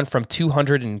flat ground from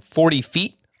 240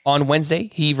 feet on Wednesday.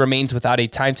 He remains without a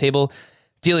timetable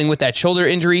dealing with that shoulder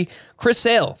injury. Chris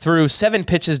Sale threw 7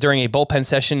 pitches during a bullpen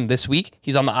session this week.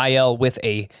 He's on the IL with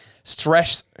a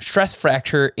stress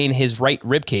fracture in his right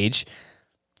rib cage.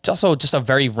 It's also just a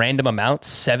very random amount,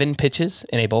 7 pitches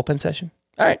in a bullpen session.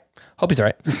 All right. Hope he's all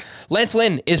right. Lance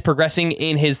Lynn is progressing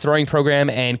in his throwing program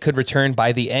and could return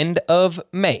by the end of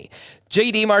May.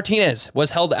 JD Martinez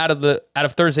was held out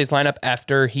of Thursday's lineup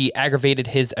after he aggravated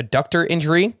his adductor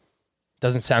injury.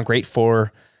 Doesn't sound great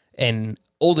for an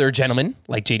older gentleman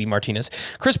like JD Martinez.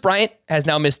 Chris Bryant has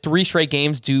now missed 3 straight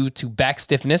games due to back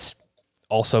stiffness.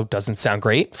 Also doesn't sound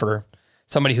great for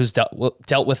somebody who's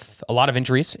dealt with a lot of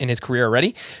injuries in his career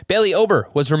already. Bailey Ober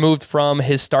was removed from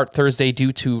his start Thursday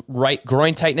due to right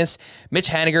groin tightness. Mitch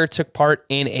Haniger took part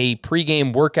in a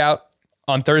pregame workout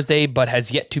on Thursday, but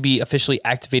has yet to be officially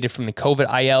activated from the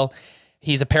COVID IL.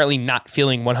 He's apparently not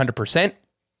feeling 100%.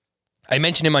 I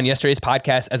mentioned him on yesterday's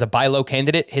podcast as a buy low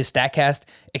candidate. His StatCast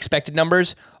expected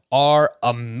numbers are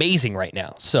amazing right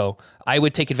now. So I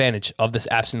would take advantage of this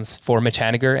absence for Mitch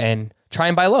Haniger and try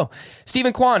and buy low.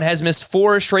 Steven Kwan has missed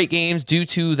 4 straight games due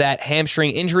to that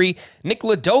hamstring injury. Nick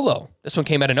Lodolo, this one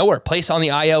came out of nowhere, placed on the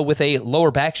IL with a lower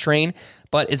back strain,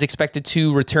 but is expected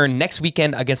to return next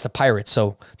weekend against the Pirates,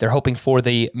 so they're hoping for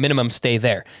the minimum stay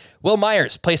there. Will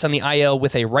Myers placed on the IL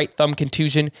with a right thumb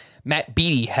contusion. Matt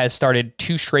Beattie has started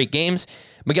 2 straight games.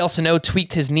 Miguel Sano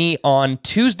tweaked his knee on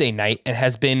Tuesday night and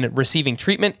has been receiving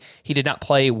treatment. He did not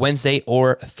play Wednesday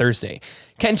or Thursday.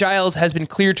 Ken Giles has been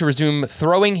cleared to resume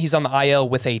throwing. He's on the IL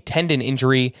with a tendon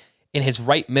injury in his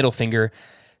right middle finger.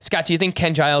 Scott, do you think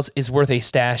Ken Giles is worth a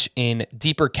stash in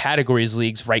deeper categories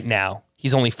leagues right now?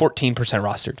 He's only 14%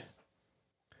 rostered.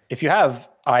 If you have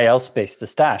IL space to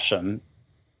stash him,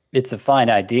 it's a fine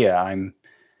idea. I'm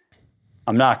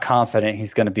not confident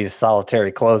he's going to be the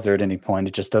solitary closer at any point.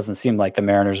 It just doesn't seem like the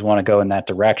Mariners want to go in that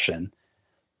direction.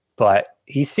 But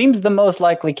he seems the most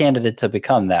likely candidate to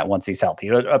become that once he's healthy,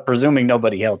 presuming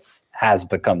nobody else has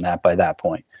become that by that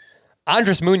point.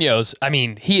 Andres Munoz, I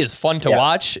mean, he is fun to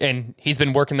watch, and he's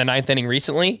been working the 9th inning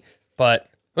recently, but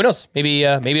who knows? Maybe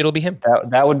it'll be him.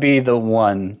 That would be the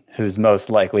one who's most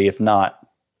likely, if not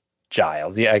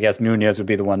Giles. Yeah, I guess Munoz would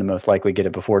be the one to most likely get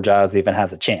it before Giles even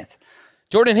has a chance.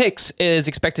 Jordan Hicks is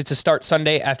expected to start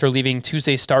Sunday after leaving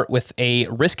Tuesday's start with a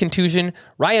wrist contusion.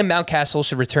 Ryan Mountcastle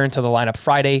should return to the lineup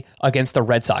Friday against the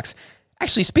Red Sox.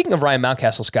 Actually, speaking of Ryan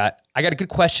Mountcastle, Scott, I got a good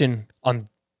question on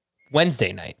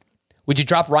Wednesday night. Would you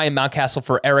drop Ryan Mountcastle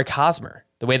for Eric Hosmer,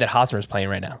 the way that Hosmer is playing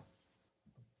right now?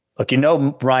 Look,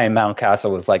 Ryan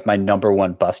Mountcastle was like my number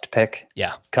one bust pick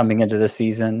Yeah. coming into the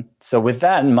season. So with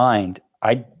that in mind,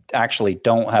 I actually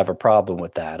don't have a problem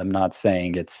with that. I'm not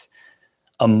saying it's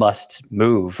a must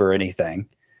move or anything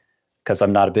because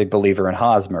I'm not a big believer in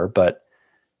Hosmer, but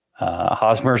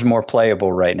Hosmer's more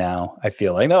playable right now, I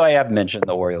feel like. Though I have mentioned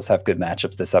the Orioles have good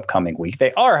matchups this upcoming week.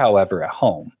 They are, however, at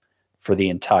home for the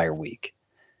entire week.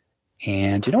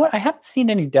 And you know what? I haven't seen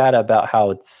any data about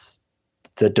how it's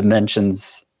the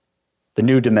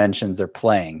new dimensions are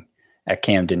playing at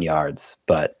Camden Yards,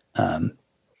 but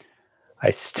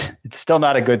it's still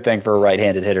not a good thing for a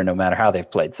right-handed hitter, no matter how they've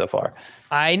played so far.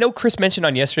 I know Chris mentioned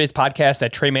on yesterday's podcast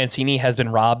that Trey Mancini has been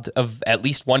robbed of at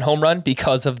least one home run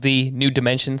because of the new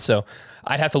dimension, so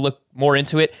I'd have to look more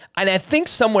into it. And I think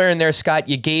somewhere in there, Scott,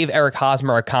 you gave Eric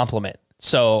Hosmer a compliment,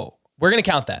 so we're going to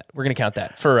count that. We're going to count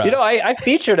that. For I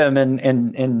featured him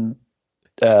in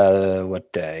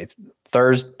what day?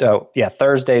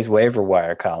 Thursday's waiver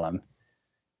wire column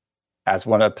as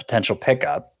one of potential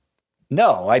pickup.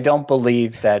 No, I don't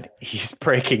believe that he's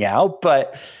breaking out,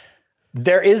 but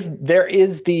there is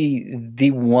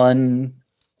the one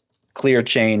clear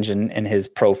change in his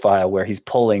profile where he's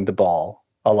pulling the ball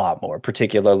a lot more,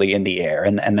 particularly in the air,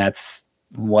 and that's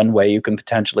one way you can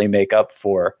potentially make up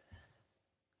for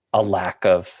a lack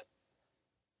of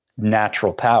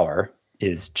natural power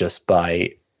is just by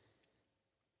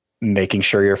making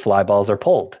sure your fly balls are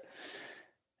pulled.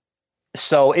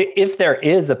 So if there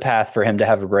is a path for him to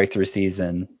have a breakthrough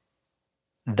season,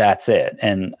 that's it.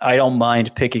 And I don't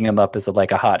mind picking him up as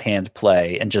a hot hand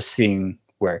play and just seeing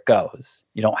where it goes.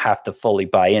 You don't have to fully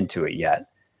buy into it yet.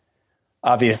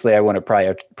 Obviously, I want to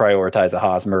prioritize a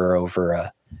Hosmer over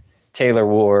a Taylor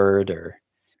Ward or,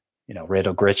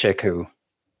 Randall Grichuk, who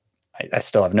I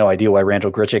still have no idea why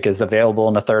Randall Grichuk is available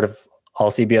in a third of all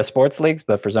CBS sports leagues,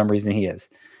 but for some reason he is.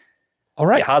 All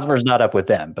right. Yeah, Hosmer's not up with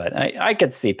them, but I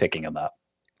could see picking him up.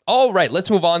 All right, let's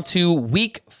move on to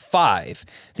week 5.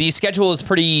 The schedule is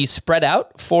pretty spread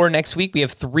out for next week. We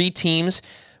have 3 teams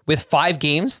with 5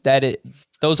 games.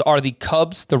 Those are the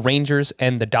Cubs, the Rangers,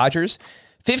 and the Dodgers.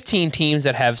 15 teams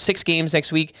that have 6 games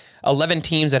next week, 11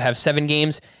 teams that have 7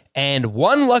 games, and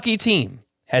one lucky team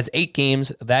has 8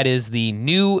 games. That is the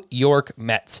New York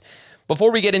Mets.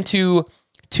 Before we get into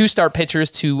 2-start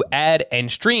pitchers to add and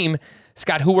stream,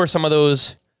 Scott, who are some of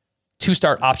those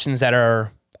 2-start options that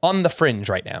are on the fringe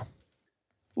right now?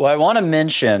 Well, I want to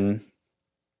mention,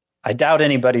 I doubt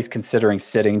anybody's considering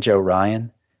sitting Joe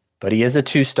Ryan, but he is a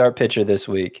 2-start pitcher this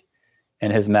week,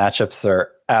 and his matchups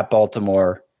are at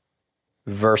Baltimore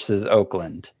versus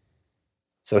Oakland.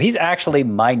 So he's actually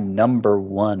my number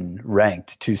 1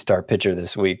 ranked 2-start pitcher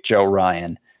this week, Joe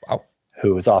Ryan,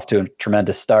 who was off to a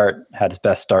tremendous start, had his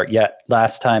best start yet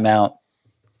last time out.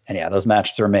 And yeah, those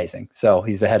matchups are amazing. So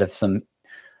he's ahead of some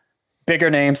bigger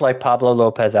names like Pablo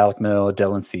Lopez, Alek Manoah,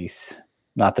 Dylan Cease.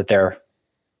 Not that they're,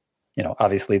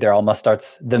 obviously they're all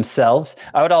must-starts themselves.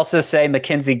 I would also say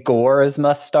Mackenzie Gore is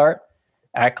must-start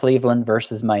at Cleveland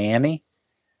versus Miami.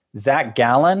 Zach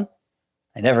Gallen,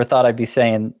 I never thought I'd be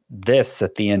saying this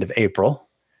at the end of April.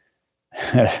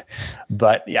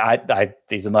 But yeah,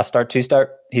 he's a must-start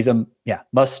 2-start. He's a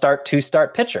must-start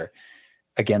 2-start pitcher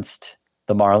against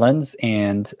the Marlins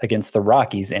and against the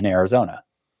Rockies in Arizona.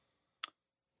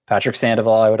 Patrick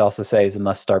Sandoval, I would also say, is a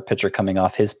must-start pitcher coming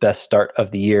off his best start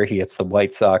of the year. He hits the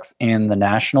White Sox and the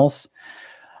Nationals.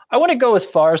 I want to go as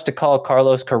far as to call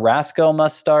Carlos Carrasco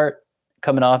must-start,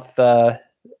 coming off that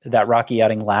Rocky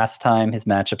outing last time. His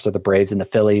matchups are the Braves and the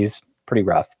Phillies. Pretty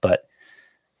rough, but,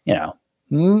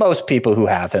 most people who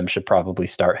have him should probably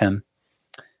start him.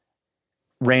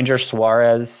 Ranger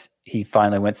Suarez, he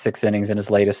finally went 6 innings in his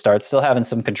latest start, still having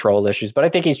some control issues, but I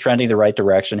think he's trending the right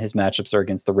direction. His matchups are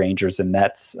against the Rangers and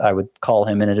Mets. I would call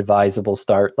him an advisable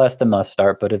start, less than must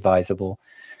start, but advisable.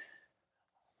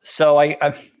 So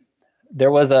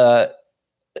there was a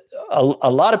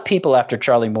lot of people after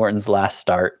Charlie Morton's last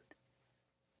start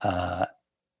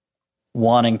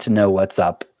wanting to know what's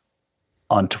up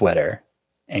on Twitter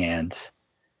and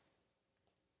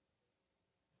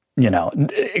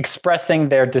expressing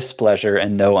their displeasure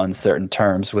in no uncertain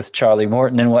terms with Charlie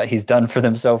Morton and what he's done for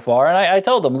them so far. And I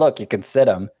told them, look, you can sit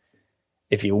him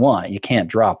if you want. You can't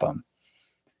drop him.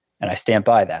 And I stand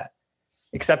by that,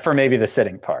 except for maybe the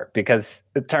sitting part, because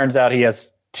it turns out he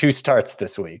has 2 starts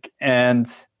this week. And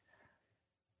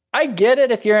I get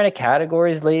it if you're in a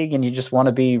categories league and you just want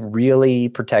to be really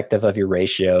protective of your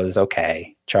ratios.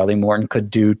 Okay, Charlie Morton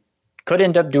could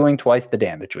end up doing twice the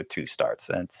damage with 2 starts.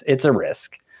 And it's a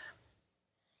risk.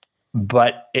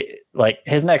 But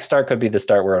his next start could be the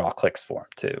start where it all clicks for him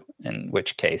too. In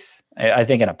which case, I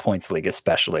think in a points league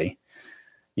especially,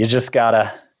 you just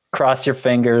gotta cross your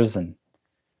fingers and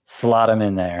slot him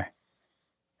in there.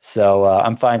 So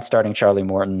I'm fine starting Charlie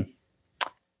Morton.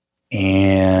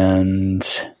 And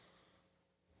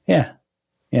yeah,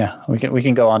 we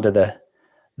can go on to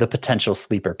the potential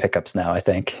sleeper pickups now, I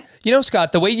think. You know,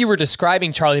 Scott, the way you were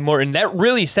describing Charlie Morton, that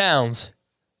really sounds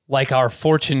like our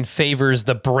fortune favors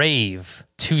the brave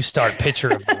 2-start pitcher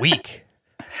of the week.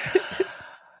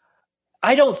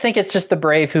 I don't think it's just the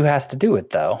brave who has to do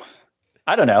it, though.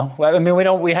 I don't know. I mean,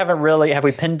 we haven't really, have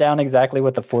we pinned down exactly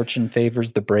what the fortune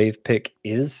favors the brave pick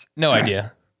is? No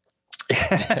idea.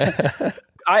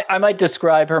 I might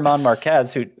describe German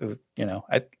Marquez, who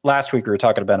last week we were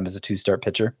talking about him as a 2-start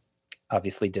pitcher.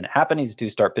 Obviously didn't happen. He's a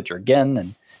 2-start pitcher again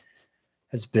and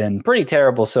has been pretty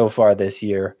terrible so far this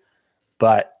year.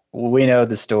 But we know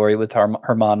the story with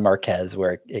German Marquez,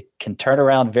 where it can turn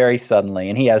around very suddenly,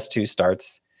 and he has 2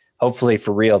 starts, hopefully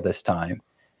for real this time.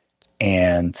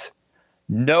 And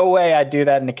no way I'd do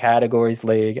that in a categories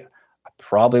league. I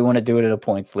probably wouldn't do it in a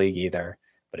points league either.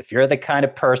 But if you're the kind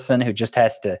of person who just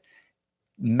has to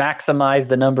maximize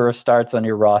the number of starts on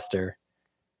your roster,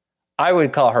 I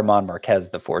would call German Marquez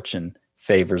the fortune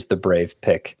favors the brave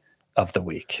pick of the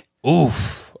week.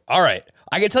 Oof. All right.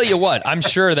 I can tell you what, I'm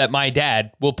sure that my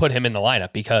dad will put him in the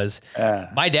lineup because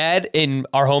my dad in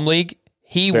our home league,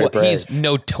 he's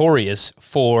notorious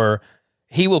for,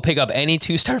 he will pick up any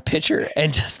 2-star pitcher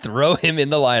and just throw him in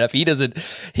the lineup. He doesn't,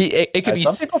 it could be,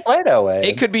 some people play that way.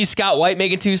 It could be Scott White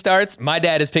making 2 starts. My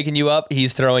dad is picking you up.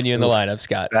 He's throwing you in the lineup,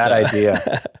 Scott. Bad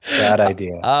idea. Bad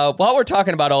idea. While we're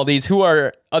talking about all these, who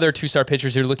are other 2-star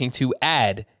pitchers you're looking to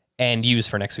add and use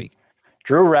for next week?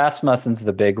 Drew Rasmussen's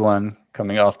the big one,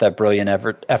 coming off that brilliant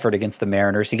effort against the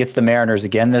Mariners. He gets the Mariners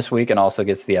again this week and also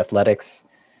gets the Athletics.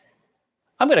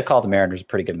 I'm going to call the Mariners a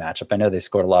pretty good matchup. I know they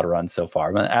scored a lot of runs so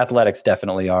far, but Athletics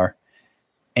definitely are.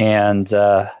 And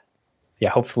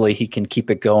hopefully he can keep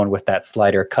it going with that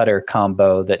slider cutter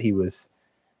combo that he was.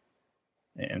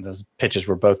 And those pitches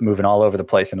were both moving all over the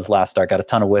place in his last start. Got a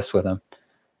ton of whiffs with him.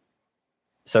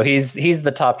 So he's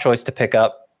the top choice to pick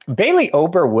up. Bailey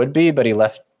Ober would be, but he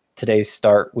left today's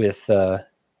start with a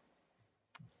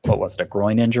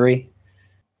groin injury.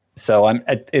 So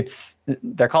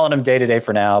they're calling him day-to-day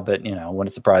for now, but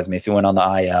wouldn't surprise me if he went on the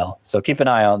IL. So keep an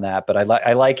eye on that. But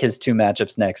I like his 2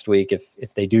 matchups next week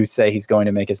if they do say he's going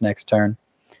to make his next turn.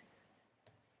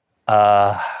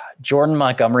 Jordan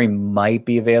Montgomery might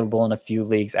be available in a few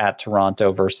leagues at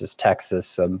Toronto versus Texas.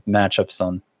 Some matchups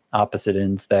on opposite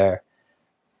ends there.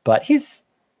 But he's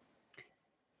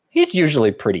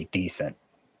usually pretty decent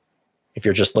if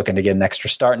you're just looking to get an extra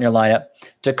start in your lineup.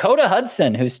 Dakota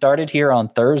Hudson, who started here on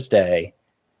Thursday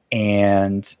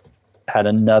and had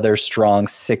another strong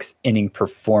 6-inning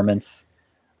performance.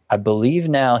 I believe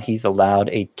now he's allowed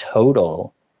a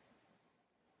total,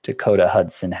 Dakota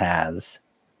Hudson has,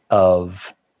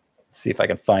 of, see if I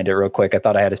can find it real quick. I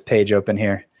thought I had his page open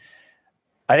here.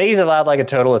 I think he's allowed like a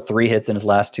total of 3 hits in his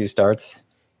last 2 starts.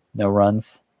 No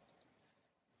runs.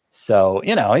 So,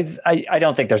 I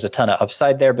don't think there's a ton of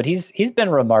upside there, but he's been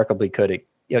remarkably good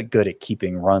at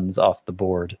keeping runs off the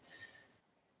board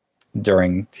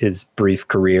during his brief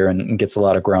career and gets a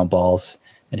lot of ground balls.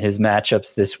 And his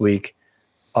matchups this week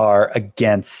are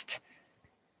against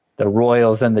the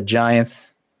Royals and the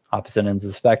Giants, opposite ends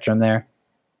of the spectrum there.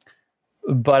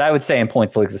 But I would say in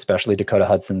points leagues, especially, Dakota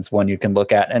Hudson's one you can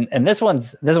look at. And this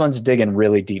one's digging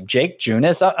really deep. Jake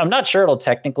Junis, I'm not sure it'll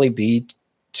technically be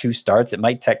 2 starts. It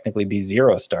might technically be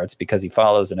 0 starts because he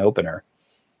follows an opener.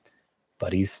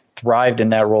 But he's thrived in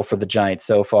that role for the Giants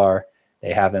so far.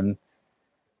 They have him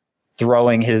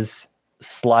throwing his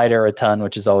slider a ton,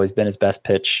 which has always been his best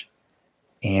pitch.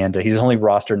 And he's only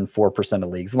rostered in 4% of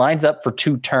leagues. Lines up for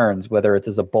 2 turns, whether it's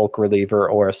as a bulk reliever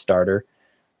or a starter.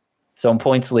 So in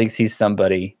points leagues, he's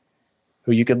somebody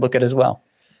who you could look at as well.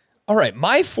 All right.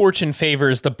 My fortune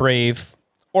favors the brave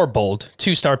or bold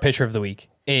 2-star pitcher of the week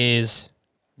is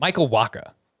Michael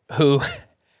Wacha, who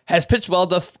has pitched well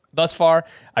thus far.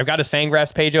 I've got his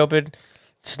Fangraphs page open.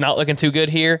 It's not looking too good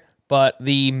here, but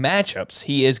the matchups,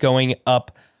 he is going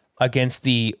up against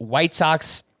the White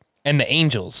Sox and the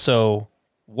Angels. So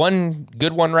one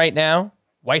good one right now.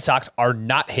 White Sox are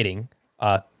not hitting.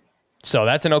 So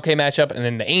that's an okay matchup. And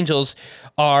then the Angels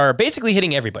are basically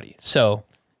hitting everybody. So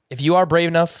if you are brave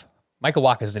enough, Michael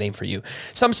Wacha is the name for you.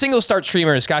 Some single start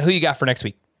streamers. Scott, who you got for next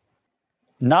week?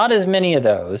 Not as many of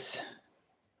those,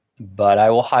 but I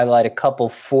will highlight a couple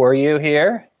for you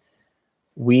here.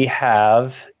 We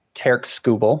have Tarek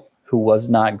Skubal, who was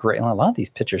not great. Well, a lot of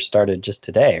these pitchers started just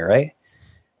today, right?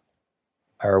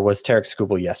 Or was Tarek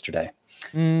Skubal yesterday?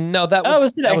 No, that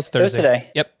was today. That was Thursday. It was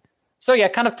today. Yep. So yeah,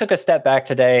 kind of took a step back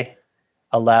today,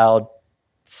 allowed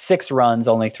 6 runs,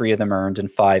 only 3 of them earned in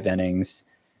 5 innings.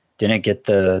 Didn't get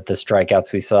the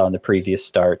strikeouts we saw in the previous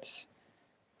starts.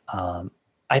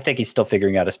 I think he's still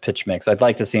figuring out his pitch mix. I'd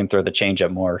like to see him throw the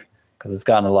changeup more because it's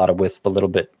gotten a lot of whiffs the little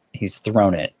bit he's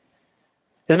thrown it.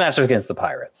 His match was against the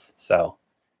Pirates, so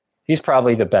he's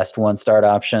probably the best one-start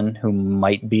option who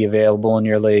might be available in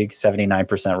your league. 79%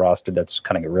 rostered. That's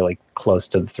kind of really close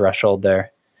to the threshold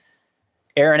there.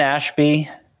 Aaron Ashby,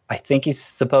 I think he's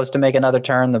supposed to make another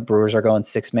turn. The Brewers are going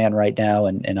 6-man right now,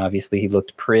 and obviously he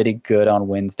looked pretty good on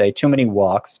Wednesday. Too many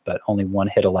walks, but only 1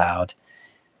 hit allowed.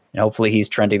 And hopefully he's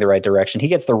trending the right direction. He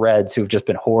gets the Reds, who've just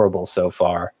been horrible so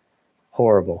far.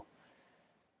 Horrible.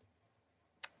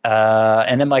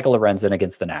 And then Michael Lorenzen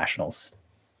against the Nationals,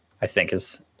 I think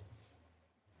is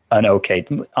an okay.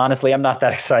 Honestly, I'm not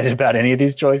that excited about any of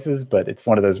these choices, but it's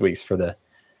one of those weeks for the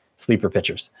sleeper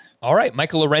pitchers. All right.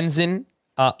 Michael Lorenzen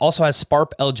also has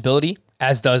SPARP eligibility,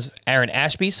 as does Aaron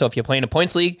Ashby. So if you play in a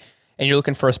points league and you're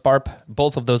looking for a SPARP,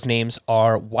 both of those names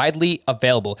are widely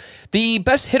available. The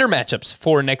best hitter matchups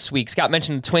for next week. Scott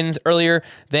mentioned the Twins earlier,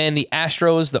 then the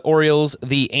Astros, the Orioles,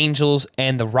 the Angels,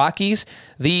 and the Rockies.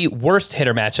 The worst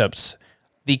hitter matchups,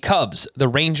 the Cubs, the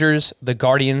Rangers, the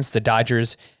Guardians, the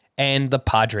Dodgers, and the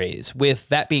Padres. With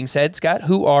that being said, Scott,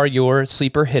 who are your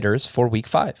sleeper hitters for week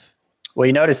 5? Well,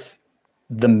 you notice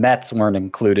the Mets weren't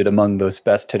included among those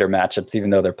best hitter matchups,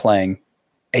 even though they're playing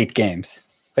 8 games.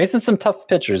 Facing some tough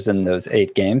pitchers in those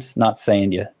 8 games. Not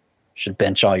saying you should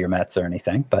bench all your Mets or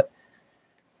anything, but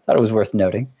thought it was worth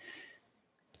noting.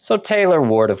 So Taylor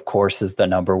Ward, of course, is the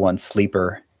number 1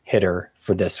 sleeper hitter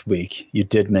for this week. You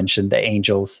did mention the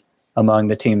Angels among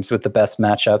the teams with the best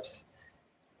matchups.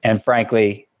 And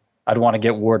frankly, I'd want to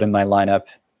get Ward in my lineup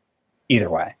either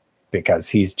way because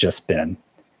he's been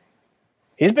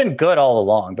good all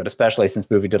along, but especially since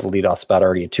Boovy did a leadoff spot,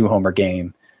 already a 2-homer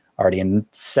game, already a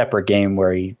separate game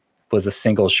where he was a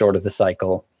single short of the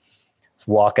cycle. He's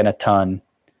walking a ton.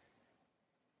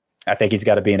 I think he's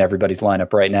got to be in everybody's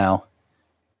lineup right now.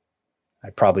 I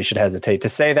probably should hesitate to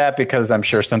say that because I'm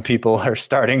sure some people are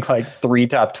starting like 3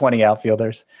 top 20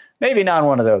 outfielders. Maybe not in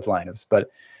one of those lineups,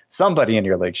 but somebody in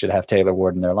your league should have Taylor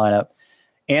Ward in their lineup.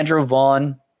 Andrew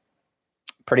Vaughn,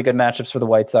 pretty good matchups for the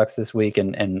White Sox this week,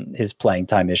 and his playing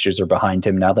time issues are behind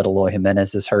him now that Eloy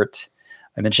Jimenez is hurt.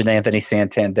 I mentioned Anthony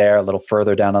Santander a little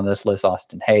further down on this list,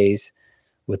 Austin Hayes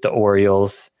with the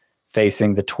Orioles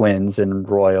facing the Twins and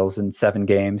Royals in 7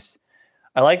 games.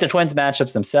 I like the Twins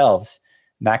matchups themselves.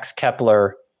 Max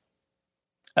Kepler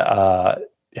had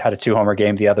a 2-homer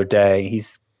game the other day.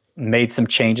 He's made some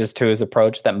changes to his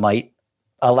approach that might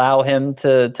allow him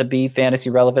to be fantasy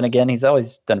relevant again. He's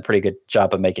always done a pretty good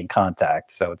job of making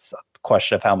contact, so it's a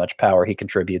question of how much power he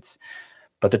contributes.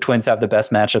 But the Twins have the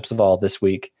best matchups of all this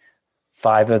week.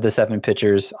 5 of the 7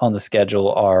 pitchers on the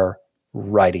schedule are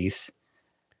righties.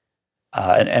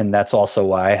 And that's also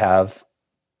why I have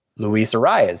Luis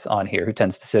Arias on here, who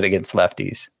tends to sit against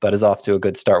lefties, but is off to a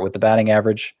good start with the batting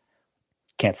average.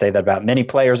 Can't say that about many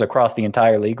players across the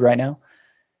entire league right now.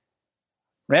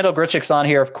 Randall Grichuk's on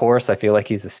here, of course. I feel like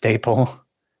he's a staple.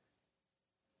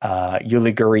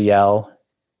 Yuli Gurriel,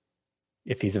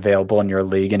 if he's available in your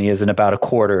league, and he is in about a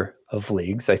quarter of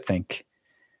leagues, I think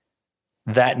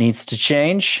that needs to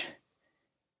change.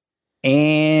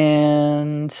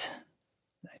 And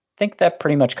I think that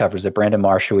pretty much covers it. Brandon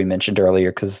Marsh, who we mentioned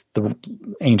earlier, because the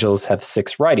Angels have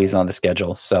 6 righties on the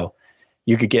schedule, so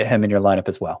you could get him in your lineup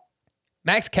as well.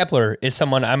 Max Kepler is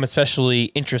someone I'm especially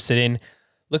interested in.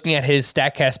 Looking at his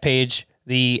StatCast page,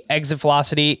 the exit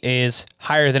velocity is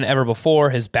higher than ever before.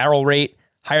 His barrel rate,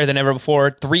 higher than ever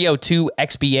before. 302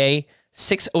 XBA,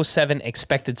 607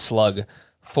 expected slug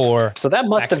for So that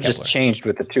must Max have just Kepler. changed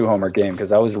with the 2-homer game,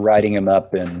 because I was writing him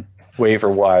up in waiver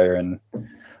wire, and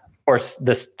of course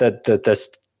the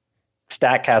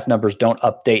StatCast numbers don't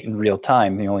update in real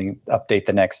time. They only update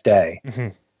the next day.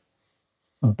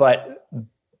 Mm-hmm. But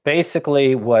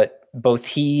basically what both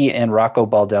he and Rocco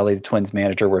Baldelli, the Twins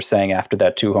manager, were saying after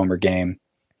that 2-homer game,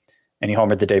 and he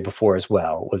homered the day before as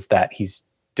well, was that he's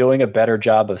doing a better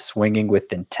job of swinging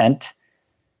with intent,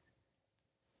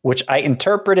 which I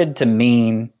interpreted to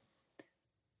mean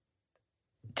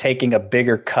taking a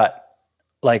bigger cut,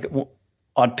 like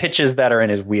on pitches that are in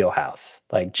his wheelhouse,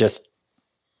 like just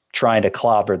trying to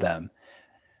clobber them,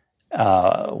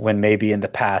 when maybe in the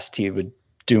past he would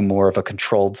do more of a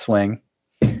controlled swing.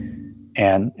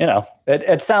 And, you know,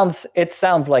 it sounds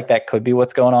like that could be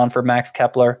what's going on for Max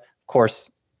Kepler. Of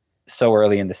course, so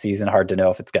early in the season, hard to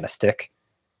know if it's going to stick.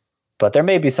 But there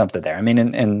may be something there. I mean,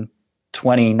 in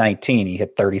 2019, he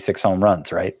hit 36 home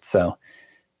runs, right? So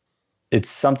it's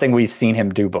something we've seen him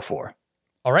do before.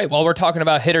 All right, while we're talking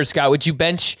about hitters, Scott, would you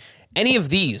bench any of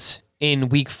these in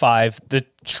week 5. The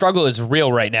struggle is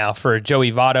real right now for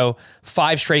Joey Votto.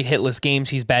 5 straight hitless games.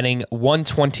 He's batting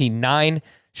 129.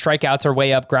 Strikeouts are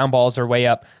way up. Ground balls are way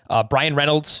up. Brian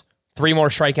Reynolds, 3 more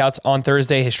strikeouts on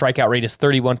Thursday. His strikeout rate is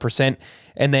 31%.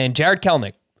 And then Jared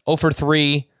Kelenic, 0 for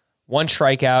 3, 1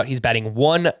 strikeout. He's batting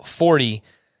 140.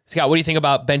 Scott, what do you think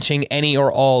about benching any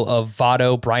or all of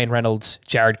Votto, Brian Reynolds,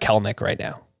 Jared Kelenic right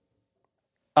now?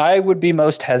 I would be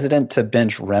most hesitant to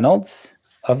bench Reynolds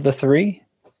of the 3,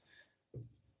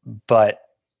 but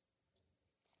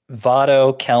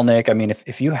Votto, Kelenic, I mean,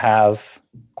 if you have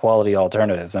quality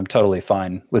alternatives, I'm totally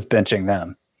fine with benching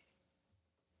them.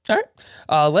 All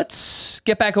right. Let's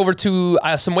get back over to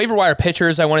some waiver wire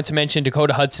pitchers. I wanted to mention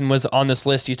Dakota Hudson was on this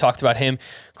list. You talked about him.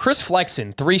 Chris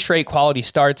Flexen, 3 straight quality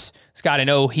starts. Scott, I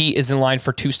know he is in line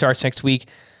for 2 starts next week.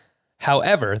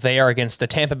 However, they are against the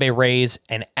Tampa Bay Rays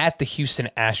and at the Houston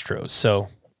Astros. So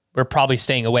we're probably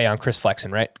staying away on Chris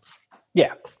Flexen, right?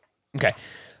 Yeah. Okay.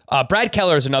 Brad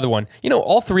Keller is another one. You know,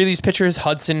 all 3 of these pitchers,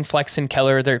 Hudson, Flexen,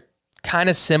 Keller, they're kind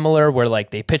of similar where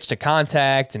like they pitch to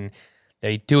contact and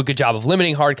they do a good job of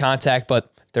limiting hard contact,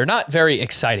 but they're not very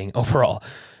exciting overall.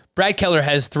 Brad Keller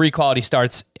has 3 quality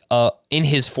starts in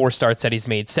his 4 starts that he's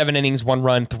made. 7 innings, 1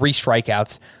 run, 3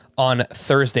 strikeouts on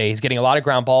Thursday. He's getting a lot of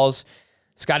ground balls.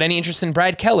 Scott, any interest in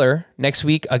Brad Keller next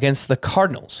week against the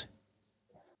Cardinals?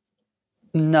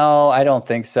 No, I don't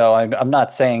think so. I'm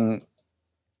not saying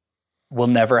we'll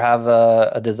never have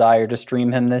a desire to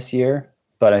stream him this year,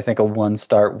 but I think a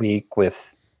 1-start week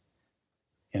with,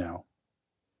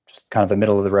 just kind of a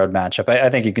middle of the road matchup, I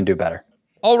think you can do better.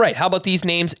 All right. How about these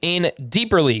names in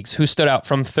deeper leagues who stood out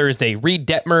from Thursday? Reed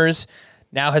Detmers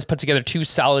now has put together 2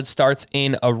 solid starts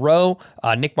in a row.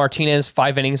 Nick Martinez,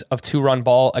 5 innings of 2-run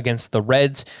ball against the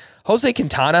Reds. Jose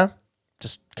Quintana,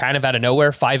 just kind of out of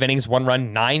nowhere, 5 innings, 1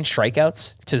 run, 9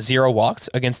 strikeouts to 0 walks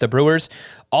against the Brewers.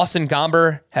 Austin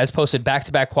Gomber has posted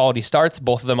back-to-back quality starts,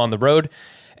 both of them on the road.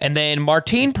 And then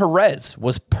Martin Perez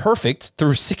was perfect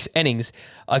through 6 innings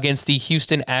against the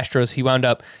Houston Astros. He wound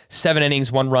up 7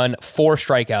 innings, 1 run, 4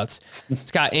 strikeouts.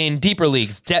 Scott, in deeper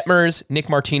leagues, Detmers, Nick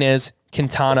Martinez,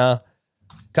 Quintana,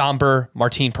 Gomber,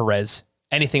 Martin Perez.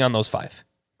 Anything on those 5?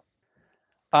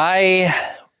 I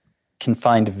can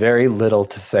find very little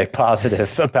to say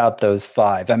positive about those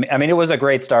 5. I mean, it was a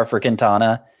great start for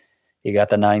Quintana. He got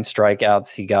the 9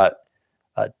 strikeouts. He got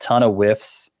a ton of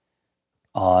whiffs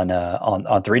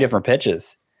on 3 different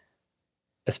pitches,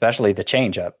 especially the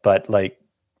changeup. But like,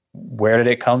 where did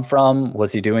it come from?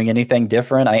 Was he doing anything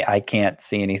different? I can't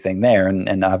see anything there.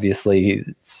 And obviously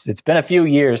it's been a few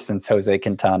years since Jose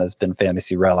Quintana has been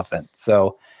fantasy relevant.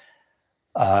 So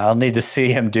I'll need to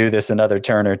see him do this another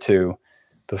turn or 2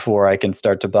 before I can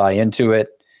start to buy into it.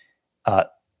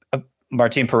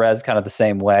 Martin Perez, kind of the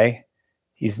same way.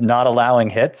 He's not allowing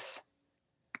hits,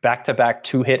 back-to-back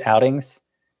 2-hit outings.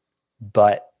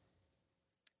 But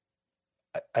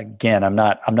again, I'm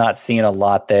not seeing a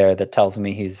lot there that tells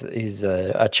me he's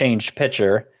a changed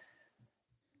pitcher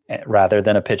rather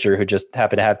than a pitcher who just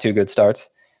happened to have 2 good starts.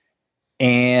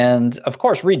 And of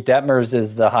course, Reed Detmers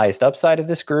is the highest upside of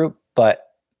this group, but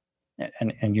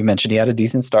and you mentioned he had a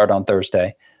decent start on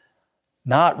Thursday,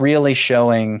 not really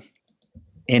showing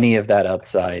any of that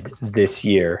upside this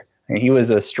year. I mean, he was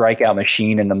a strikeout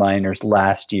machine in the minors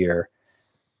last year.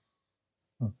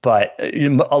 But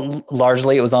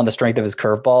largely it was on the strength of his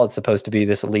curveball. It's supposed to be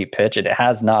this elite pitch. It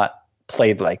has not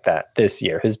played like that this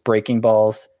year. His breaking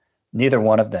balls, neither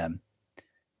one of them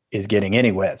is getting any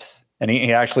whiffs. And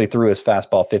he actually threw his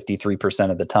fastball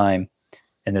 53% of the time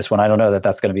in this one. I don't know that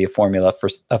that's going to be a formula for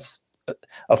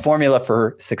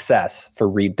success for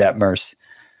Reed Detmers.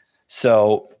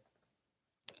 So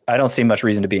I don't see much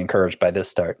reason to be encouraged by this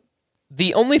start.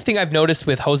 The only thing I've noticed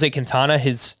with Jose Quintana,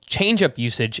 his changeup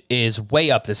usage is way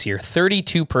up this year,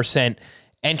 32%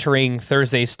 entering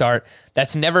Thursday's start.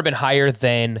 That's never been higher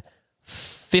than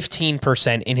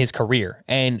 15% in his career.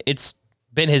 And it's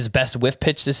been his best whiff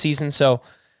pitch this season. So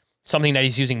something that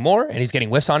he's using more and he's getting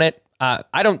whiffs on it.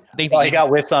 I don't think he got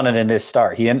whiffs on it in this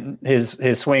start.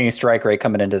 His swinging strike rate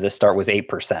coming into this start was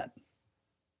 8%.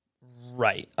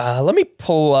 Right. Let me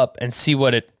pull up and see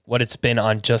what it's been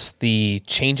on just the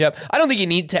changeup. I don't think you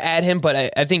need to add him,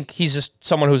 but I think he's just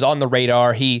someone who's on the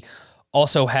radar. He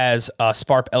also has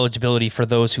SPARP eligibility for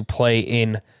those who play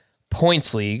in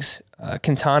points leagues.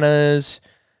 Quintana's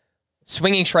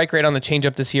swinging strike rate on the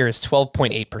changeup this year is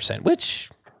 12.8%,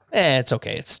 which it's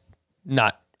okay. It's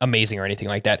not amazing or anything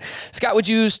like that. Scott, would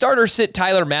you start or sit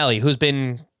Tyler Mahle, who's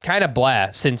been kind of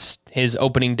blah since his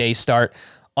opening day start?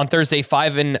 On Thursday,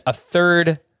 5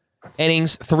 1/3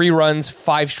 innings, 3 runs,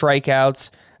 5 strikeouts.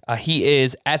 He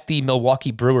is at the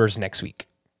Milwaukee Brewers next week.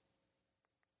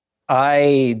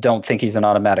 I don't think he's an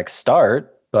automatic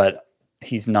start, but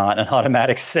he's not an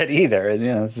automatic sit either. It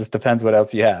just depends what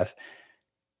else you have.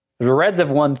 The Reds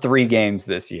have won 3 games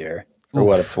this year, for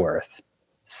what it's worth.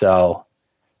 So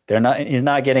he's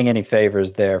not getting any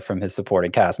favors there from his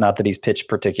supporting cast. Not that he's pitched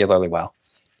particularly well.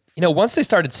 Once they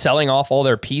started selling off all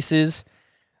their pieces,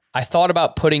 I thought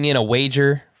about putting in a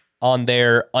wager on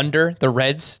their under, the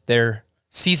Reds, their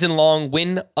season-long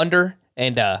win under,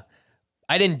 and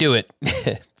I didn't do it.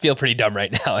 Feel pretty dumb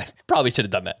right now. I probably should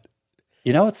have done that.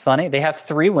 You know what's funny? They have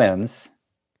 3 wins.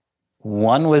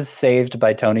 One was saved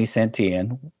by Tony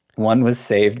Santillan. One was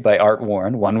saved by Art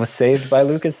Warren. One was saved by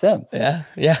Lucas Sims.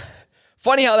 Yeah.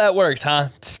 Funny how that works, huh?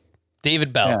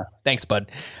 David Bell. Yeah. Thanks,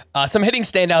 bud. Some hitting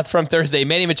standouts from Thursday.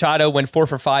 Manny Machado went 4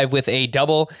 for 5 with a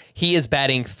double. He is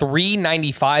batting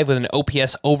 .395 with an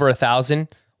OPS over 1,000.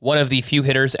 One of the few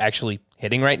hitters actually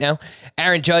hitting right now.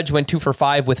 Aaron Judge went 2 for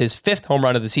 5 with his 5th home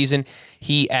run of the season.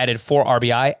 He added 4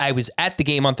 RBI. I was at the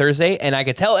game on Thursday, and I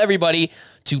could tell everybody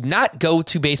to not go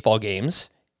to baseball games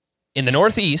in the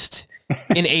Northeast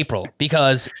in April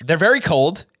because they're very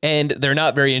cold and they're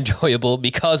not very enjoyable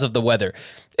because of the weather.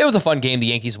 It was a fun game. The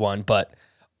Yankees won, but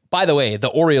by the way, the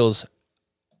Orioles,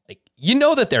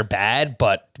 that they're bad,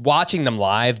 but watching them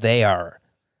live, they're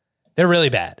really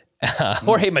bad.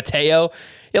 Jorge Mateo,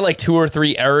 he had 2 or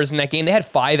 3 errors in that game. They had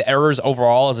 5 errors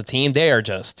overall as a team. They are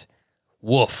just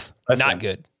woof. Listen, not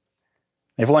good.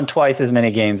 They've won twice as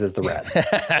many games as the Reds.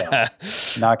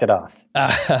 So knock it off.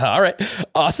 All right.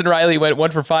 Austin Riley went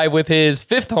 1 for 5 with his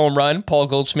 5th home run. Paul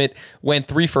Goldschmidt went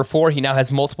 3 for 4. He now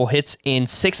has multiple hits in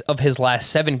 6 of his last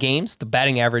 7 games. The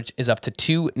batting average is up to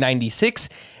 .296.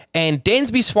 And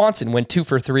Dansby Swanson went 2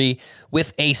 for 3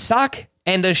 with a sock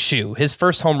and a shoe. His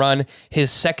first home run, his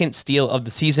 2nd steal of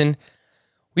the season.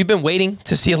 We've been waiting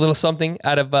to see a little something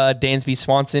out of Dansby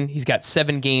Swanson. He's got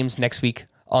 7 games next week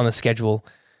on the schedule,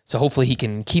 so hopefully he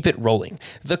can keep it rolling.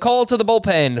 The call to the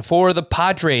bullpen for the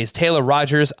Padres. Taylor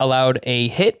Rogers allowed a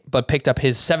hit, but picked up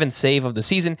his 7th save of the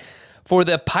season. For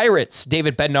the Pirates,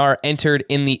 David Bednar entered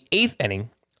in the 8th inning,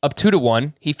 up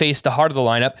 2-1. He faced the heart of the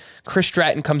lineup. Chris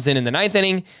Stratton comes in the 9th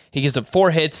inning. He gives up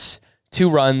 4 hits, 2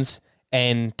 runs,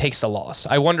 and takes the loss.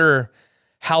 I wonder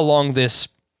how long this...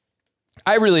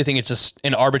 I really think it's just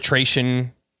an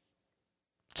arbitration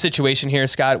situation here,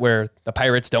 Scott, where the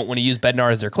Pirates don't want to use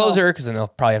Bednar as their closer because then they'll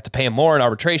probably have to pay him more in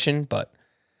arbitration. But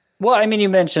you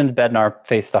mentioned Bednar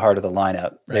faced the heart of the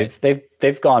lineup. Right.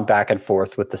 They've gone back and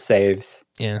forth with the saves.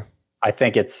 Yeah, I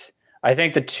think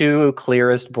the 2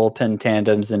 clearest bullpen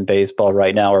tandems in baseball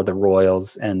right now are the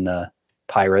Royals and the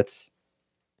Pirates.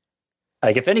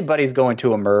 If anybody's going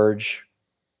to emerge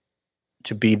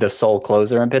to be the sole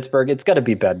closer in Pittsburgh, it's got to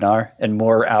be Bednar, and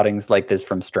more outings like this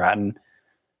from Stratton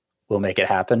will make it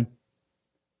happen.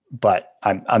 But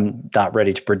I'm not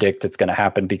ready to predict it's going to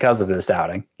happen because of this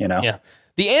outing, Yeah.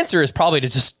 The answer is probably to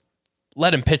just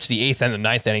let him pitch the 8th and the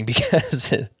 9th inning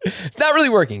because it's not really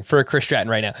working for Chris Stratton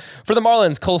right now. For the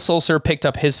Marlins, Cole Sulser picked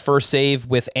up his first save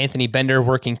with Anthony Bender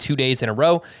working 2 days in a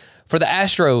row. For the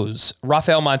Astros,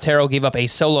 Rafael Montero gave up a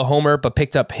solo homer, but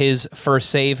picked up his first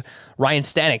save. Ryan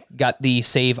Stanek got the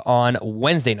save on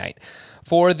Wednesday night.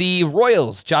 For the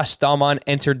Royals, Josh Stallman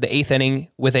entered the 8th inning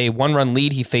with a 1-run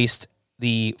lead. He faced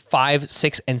the 5,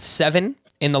 6, and 7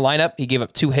 in the lineup. He gave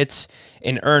up 2 hits,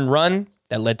 an earned run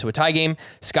that led to a tie game.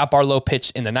 Scott Barlow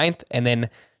pitched in the 9th, and then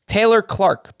Taylor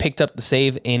Clark picked up the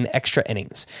save in extra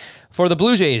innings. For the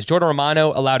Blue Jays, Jordan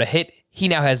Romano allowed a hit. He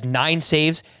now has 9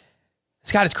 saves.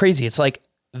 Scott, it's crazy. It's like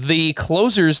the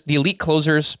elite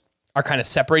closers are kind of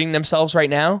separating themselves right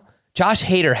now. Josh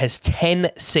Hader has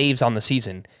 10 saves on the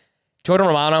season. Jordan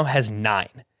Romano has 9.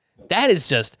 That is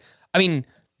just,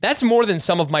 that's more than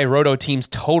some of my Roto teams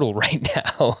total right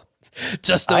now.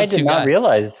 Just those 2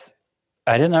 guys.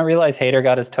 I did not realize Hader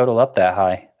got his total up that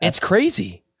high. It's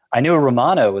crazy. I knew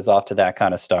Romano was off to that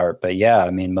kind of start, but yeah,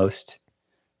 those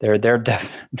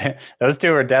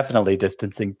 2 are definitely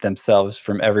distancing themselves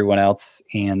from everyone else.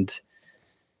 And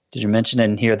did you mention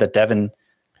in here that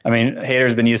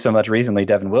Hader's been used so much recently,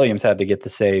 Devin Williams had to get the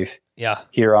save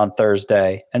here on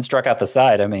Thursday and struck out the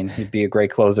side. He'd be a great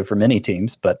closer for many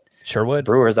teams, but sure would.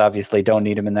 Brewers obviously don't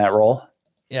need him in that role.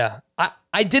 Yeah.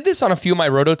 I did this on a few of my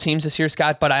Roto teams this year,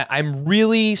 Scott, but I'm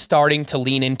really starting to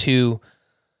lean into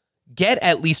get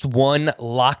at least one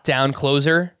lockdown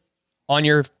closer on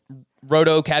your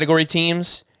Roto category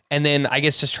teams, and then I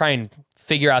guess just try and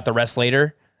figure out the rest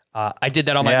later. I did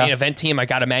that on my main event team. I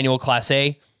got Emmanuel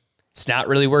Clase. It's not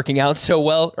really working out so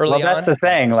well early on. Well, that's the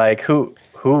thing.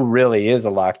 Who really is a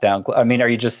lockdown? Are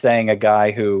you just saying a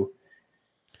guy who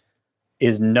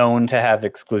is known to have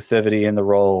exclusivity in the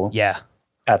role? Yeah.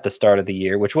 at the start of the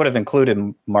year, which would have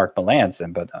included Mark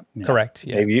Melancon, but Correct.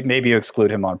 Yeah. maybe you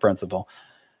exclude him on principle.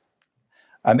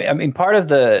 I mean, part of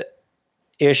the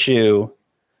issue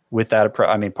with that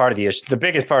approach, the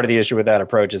biggest part of the issue with that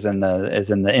approach is in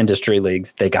the industry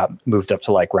leagues. They got moved up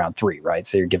to like round 3, right?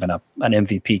 So you're giving up an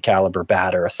MVP caliber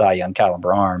batter, a Cy Young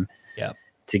caliber arm,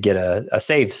 to get a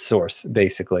save source,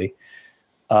 basically.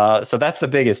 So that's the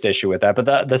biggest issue with that.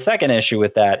 But the second issue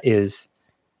with that is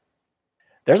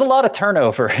there's a lot of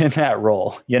turnover in that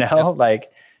role.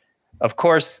 Like, of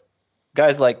course,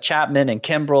 guys like Chapman and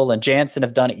Kimbrel and Jansen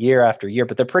have done it year after year,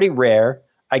 but they're pretty rare.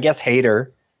 I guess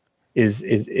Hader is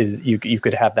you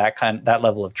could have that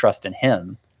level of trust in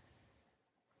him.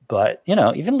 But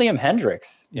even Liam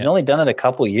Hendricks, he's only done it a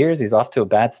couple years. He's off to a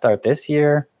bad start this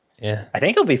year. Yeah, I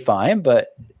think he'll be fine, but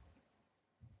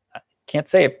I can't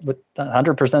say it with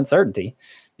 100% certainty.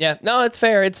 Yeah, no, it's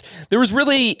fair. There was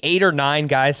really 8 or 9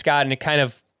 guys, Scott, and it kind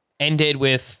of ended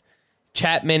with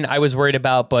Chapman. I was worried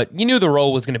about, but you knew the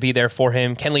role was going to be there for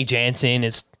him. Kenley Jansen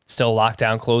is still a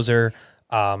lockdown closer.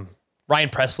 Ryan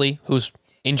Presley, who's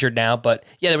injured now, but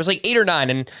yeah, there was like 8 or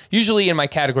 9, and usually in my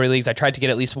category leagues, I tried to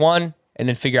get at least one and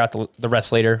then figure out the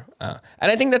rest later. And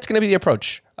I think that's going to be the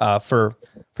approach for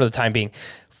the time being.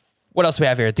 What else do we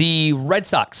have here? The Red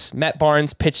Sox. Matt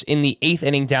Barnes pitched in the 8th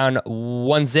inning down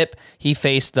 1-0. He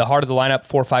faced the heart of the lineup,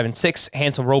 4, 5, and 6.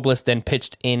 Hansel Robles then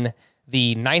pitched in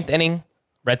the 9th inning.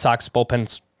 Red Sox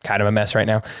bullpen's kind of a mess right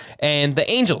now. And the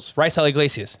Angels, Raisel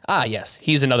Iglesias. Yes,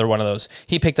 he's another one of those.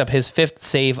 He picked up his 5th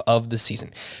save of the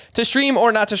season. To stream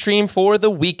or not to stream for the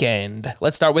weekend.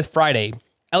 Let's start with Friday.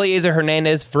 Eliezer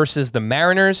Hernandez versus the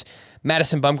Mariners.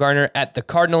 Madison Bumgarner at the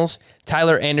Cardinals.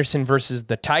 Tyler Anderson versus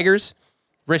the Tigers.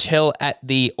 Rich Hill at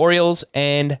the Orioles,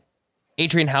 and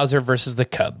Adrian Hauser versus the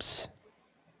Cubs.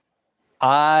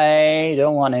 I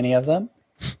don't want any of them,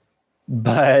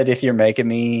 but if you're making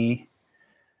me,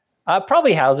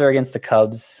 probably Hauser against the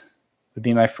Cubs would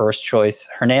be my first choice.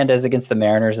 Hernandez against the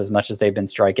Mariners, as much as they've been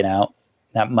striking out,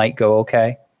 that might go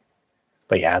okay.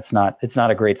 But yeah, it's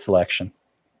not a great selection.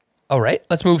 All right,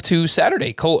 let's move to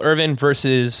Saturday. Cole Irvin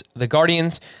versus the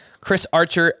Guardians. Chris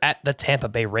Archer at the Tampa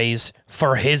Bay Rays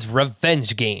for his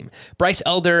revenge game. Bryce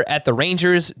Elder at the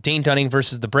Rangers. Dane Dunning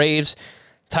versus the Braves.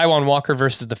 Taijuan Walker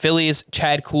versus the Phillies.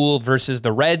 Chad Kuhl versus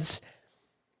the Reds.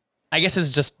 I guess it's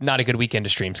just not a good weekend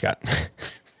to stream, Scott.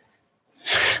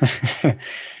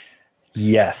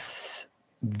 Yes.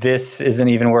 This is an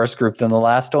even worse group than the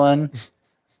last one.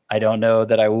 I don't know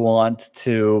that I want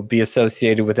to be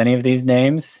associated with any of these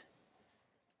names.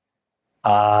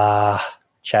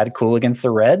 Chad Kuhl against the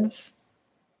Reds?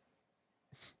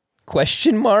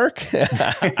 Question mark?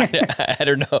 I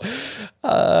don't know.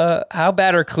 How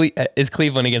bad is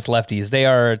Cleveland against lefties? They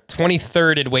are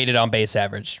 23rd in weighted on base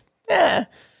average.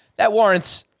 That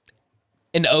warrants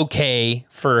an okay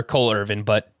for Cole Irvin,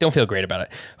 but don't feel great about it.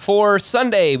 For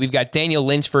Sunday, we've got Daniel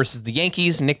Lynch versus the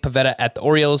Yankees, Nick Pivetta at the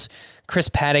Orioles, Chris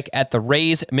Paddock at the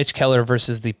Rays, Mitch Keller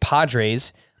versus the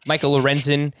Padres, Michael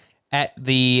Lorenzen at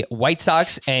the White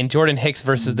Sox, and Jordan Hicks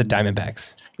versus the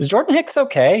Diamondbacks. Is Jordan Hicks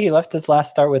okay? He left his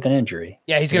last start with an injury.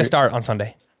 Yeah, he's going to start on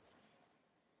Sunday.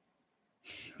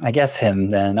 I guess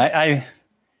him then. I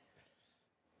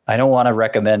don't want to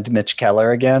recommend Mitch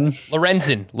Keller again.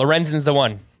 Lorenzen's the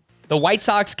one. The White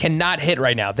Sox cannot hit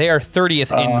right now. They are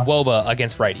 30th in WOBA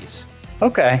against righties.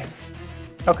 Okay.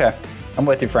 I'm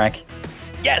with you, Frank.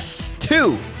 Yes,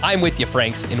 2. I'm with you,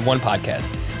 Franks, in one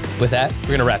podcast. With that, we're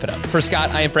going to wrap it up. For Scott,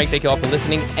 I am Frank. Thank you all for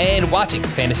listening and watching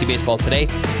Fantasy Baseball today.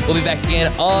 We'll be back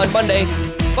again on Monday.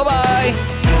 Bye-bye.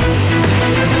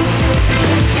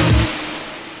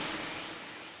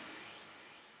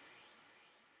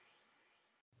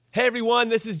 Hey everyone,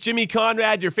 this is Jimmy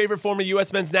Conrad, your favorite former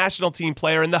U.S. men's national team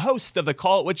player and the host of the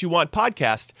Call It What You Want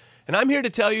podcast. And I'm here to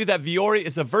tell you that Vuori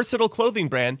is a versatile clothing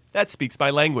brand that speaks my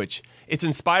language. It's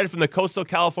inspired from the coastal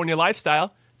California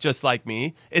lifestyle, just like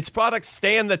me. Its products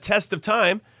stand the test of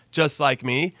time, just like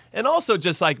me. And also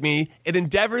just like me, it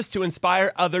endeavors to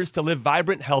inspire others to live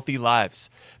vibrant, healthy lives.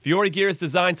 Vuori gear is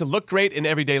designed to look great in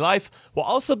everyday life while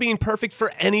also being perfect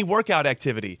for any workout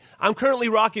activity. I'm currently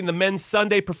rocking the men's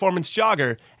Sunday Performance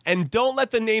Jogger, and don't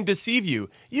let the name deceive you.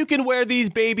 You can wear these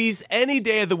babies any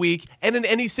day of the week and in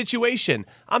any situation.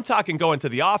 I'm talking going to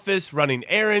the office, running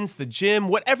errands, the gym,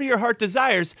 whatever your heart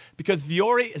desires, because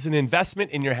Vuori is an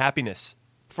investment in your happiness.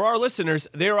 For our listeners,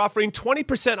 they are offering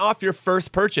 20% off your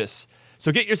first purchase.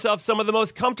 So get yourself some of the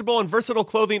most comfortable and versatile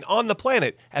clothing on the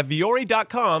planet at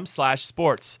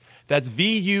vuori.com/sports. That's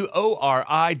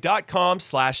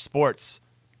VUORI.com/sports.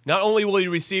 Not only will you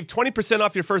receive 20%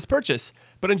 off your first purchase,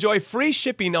 but enjoy free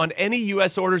shipping on any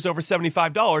U.S. orders over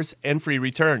 $75 and free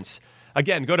returns.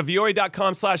 Again, go to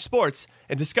Vuori.com/sports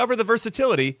and discover the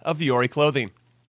versatility of Vuori clothing.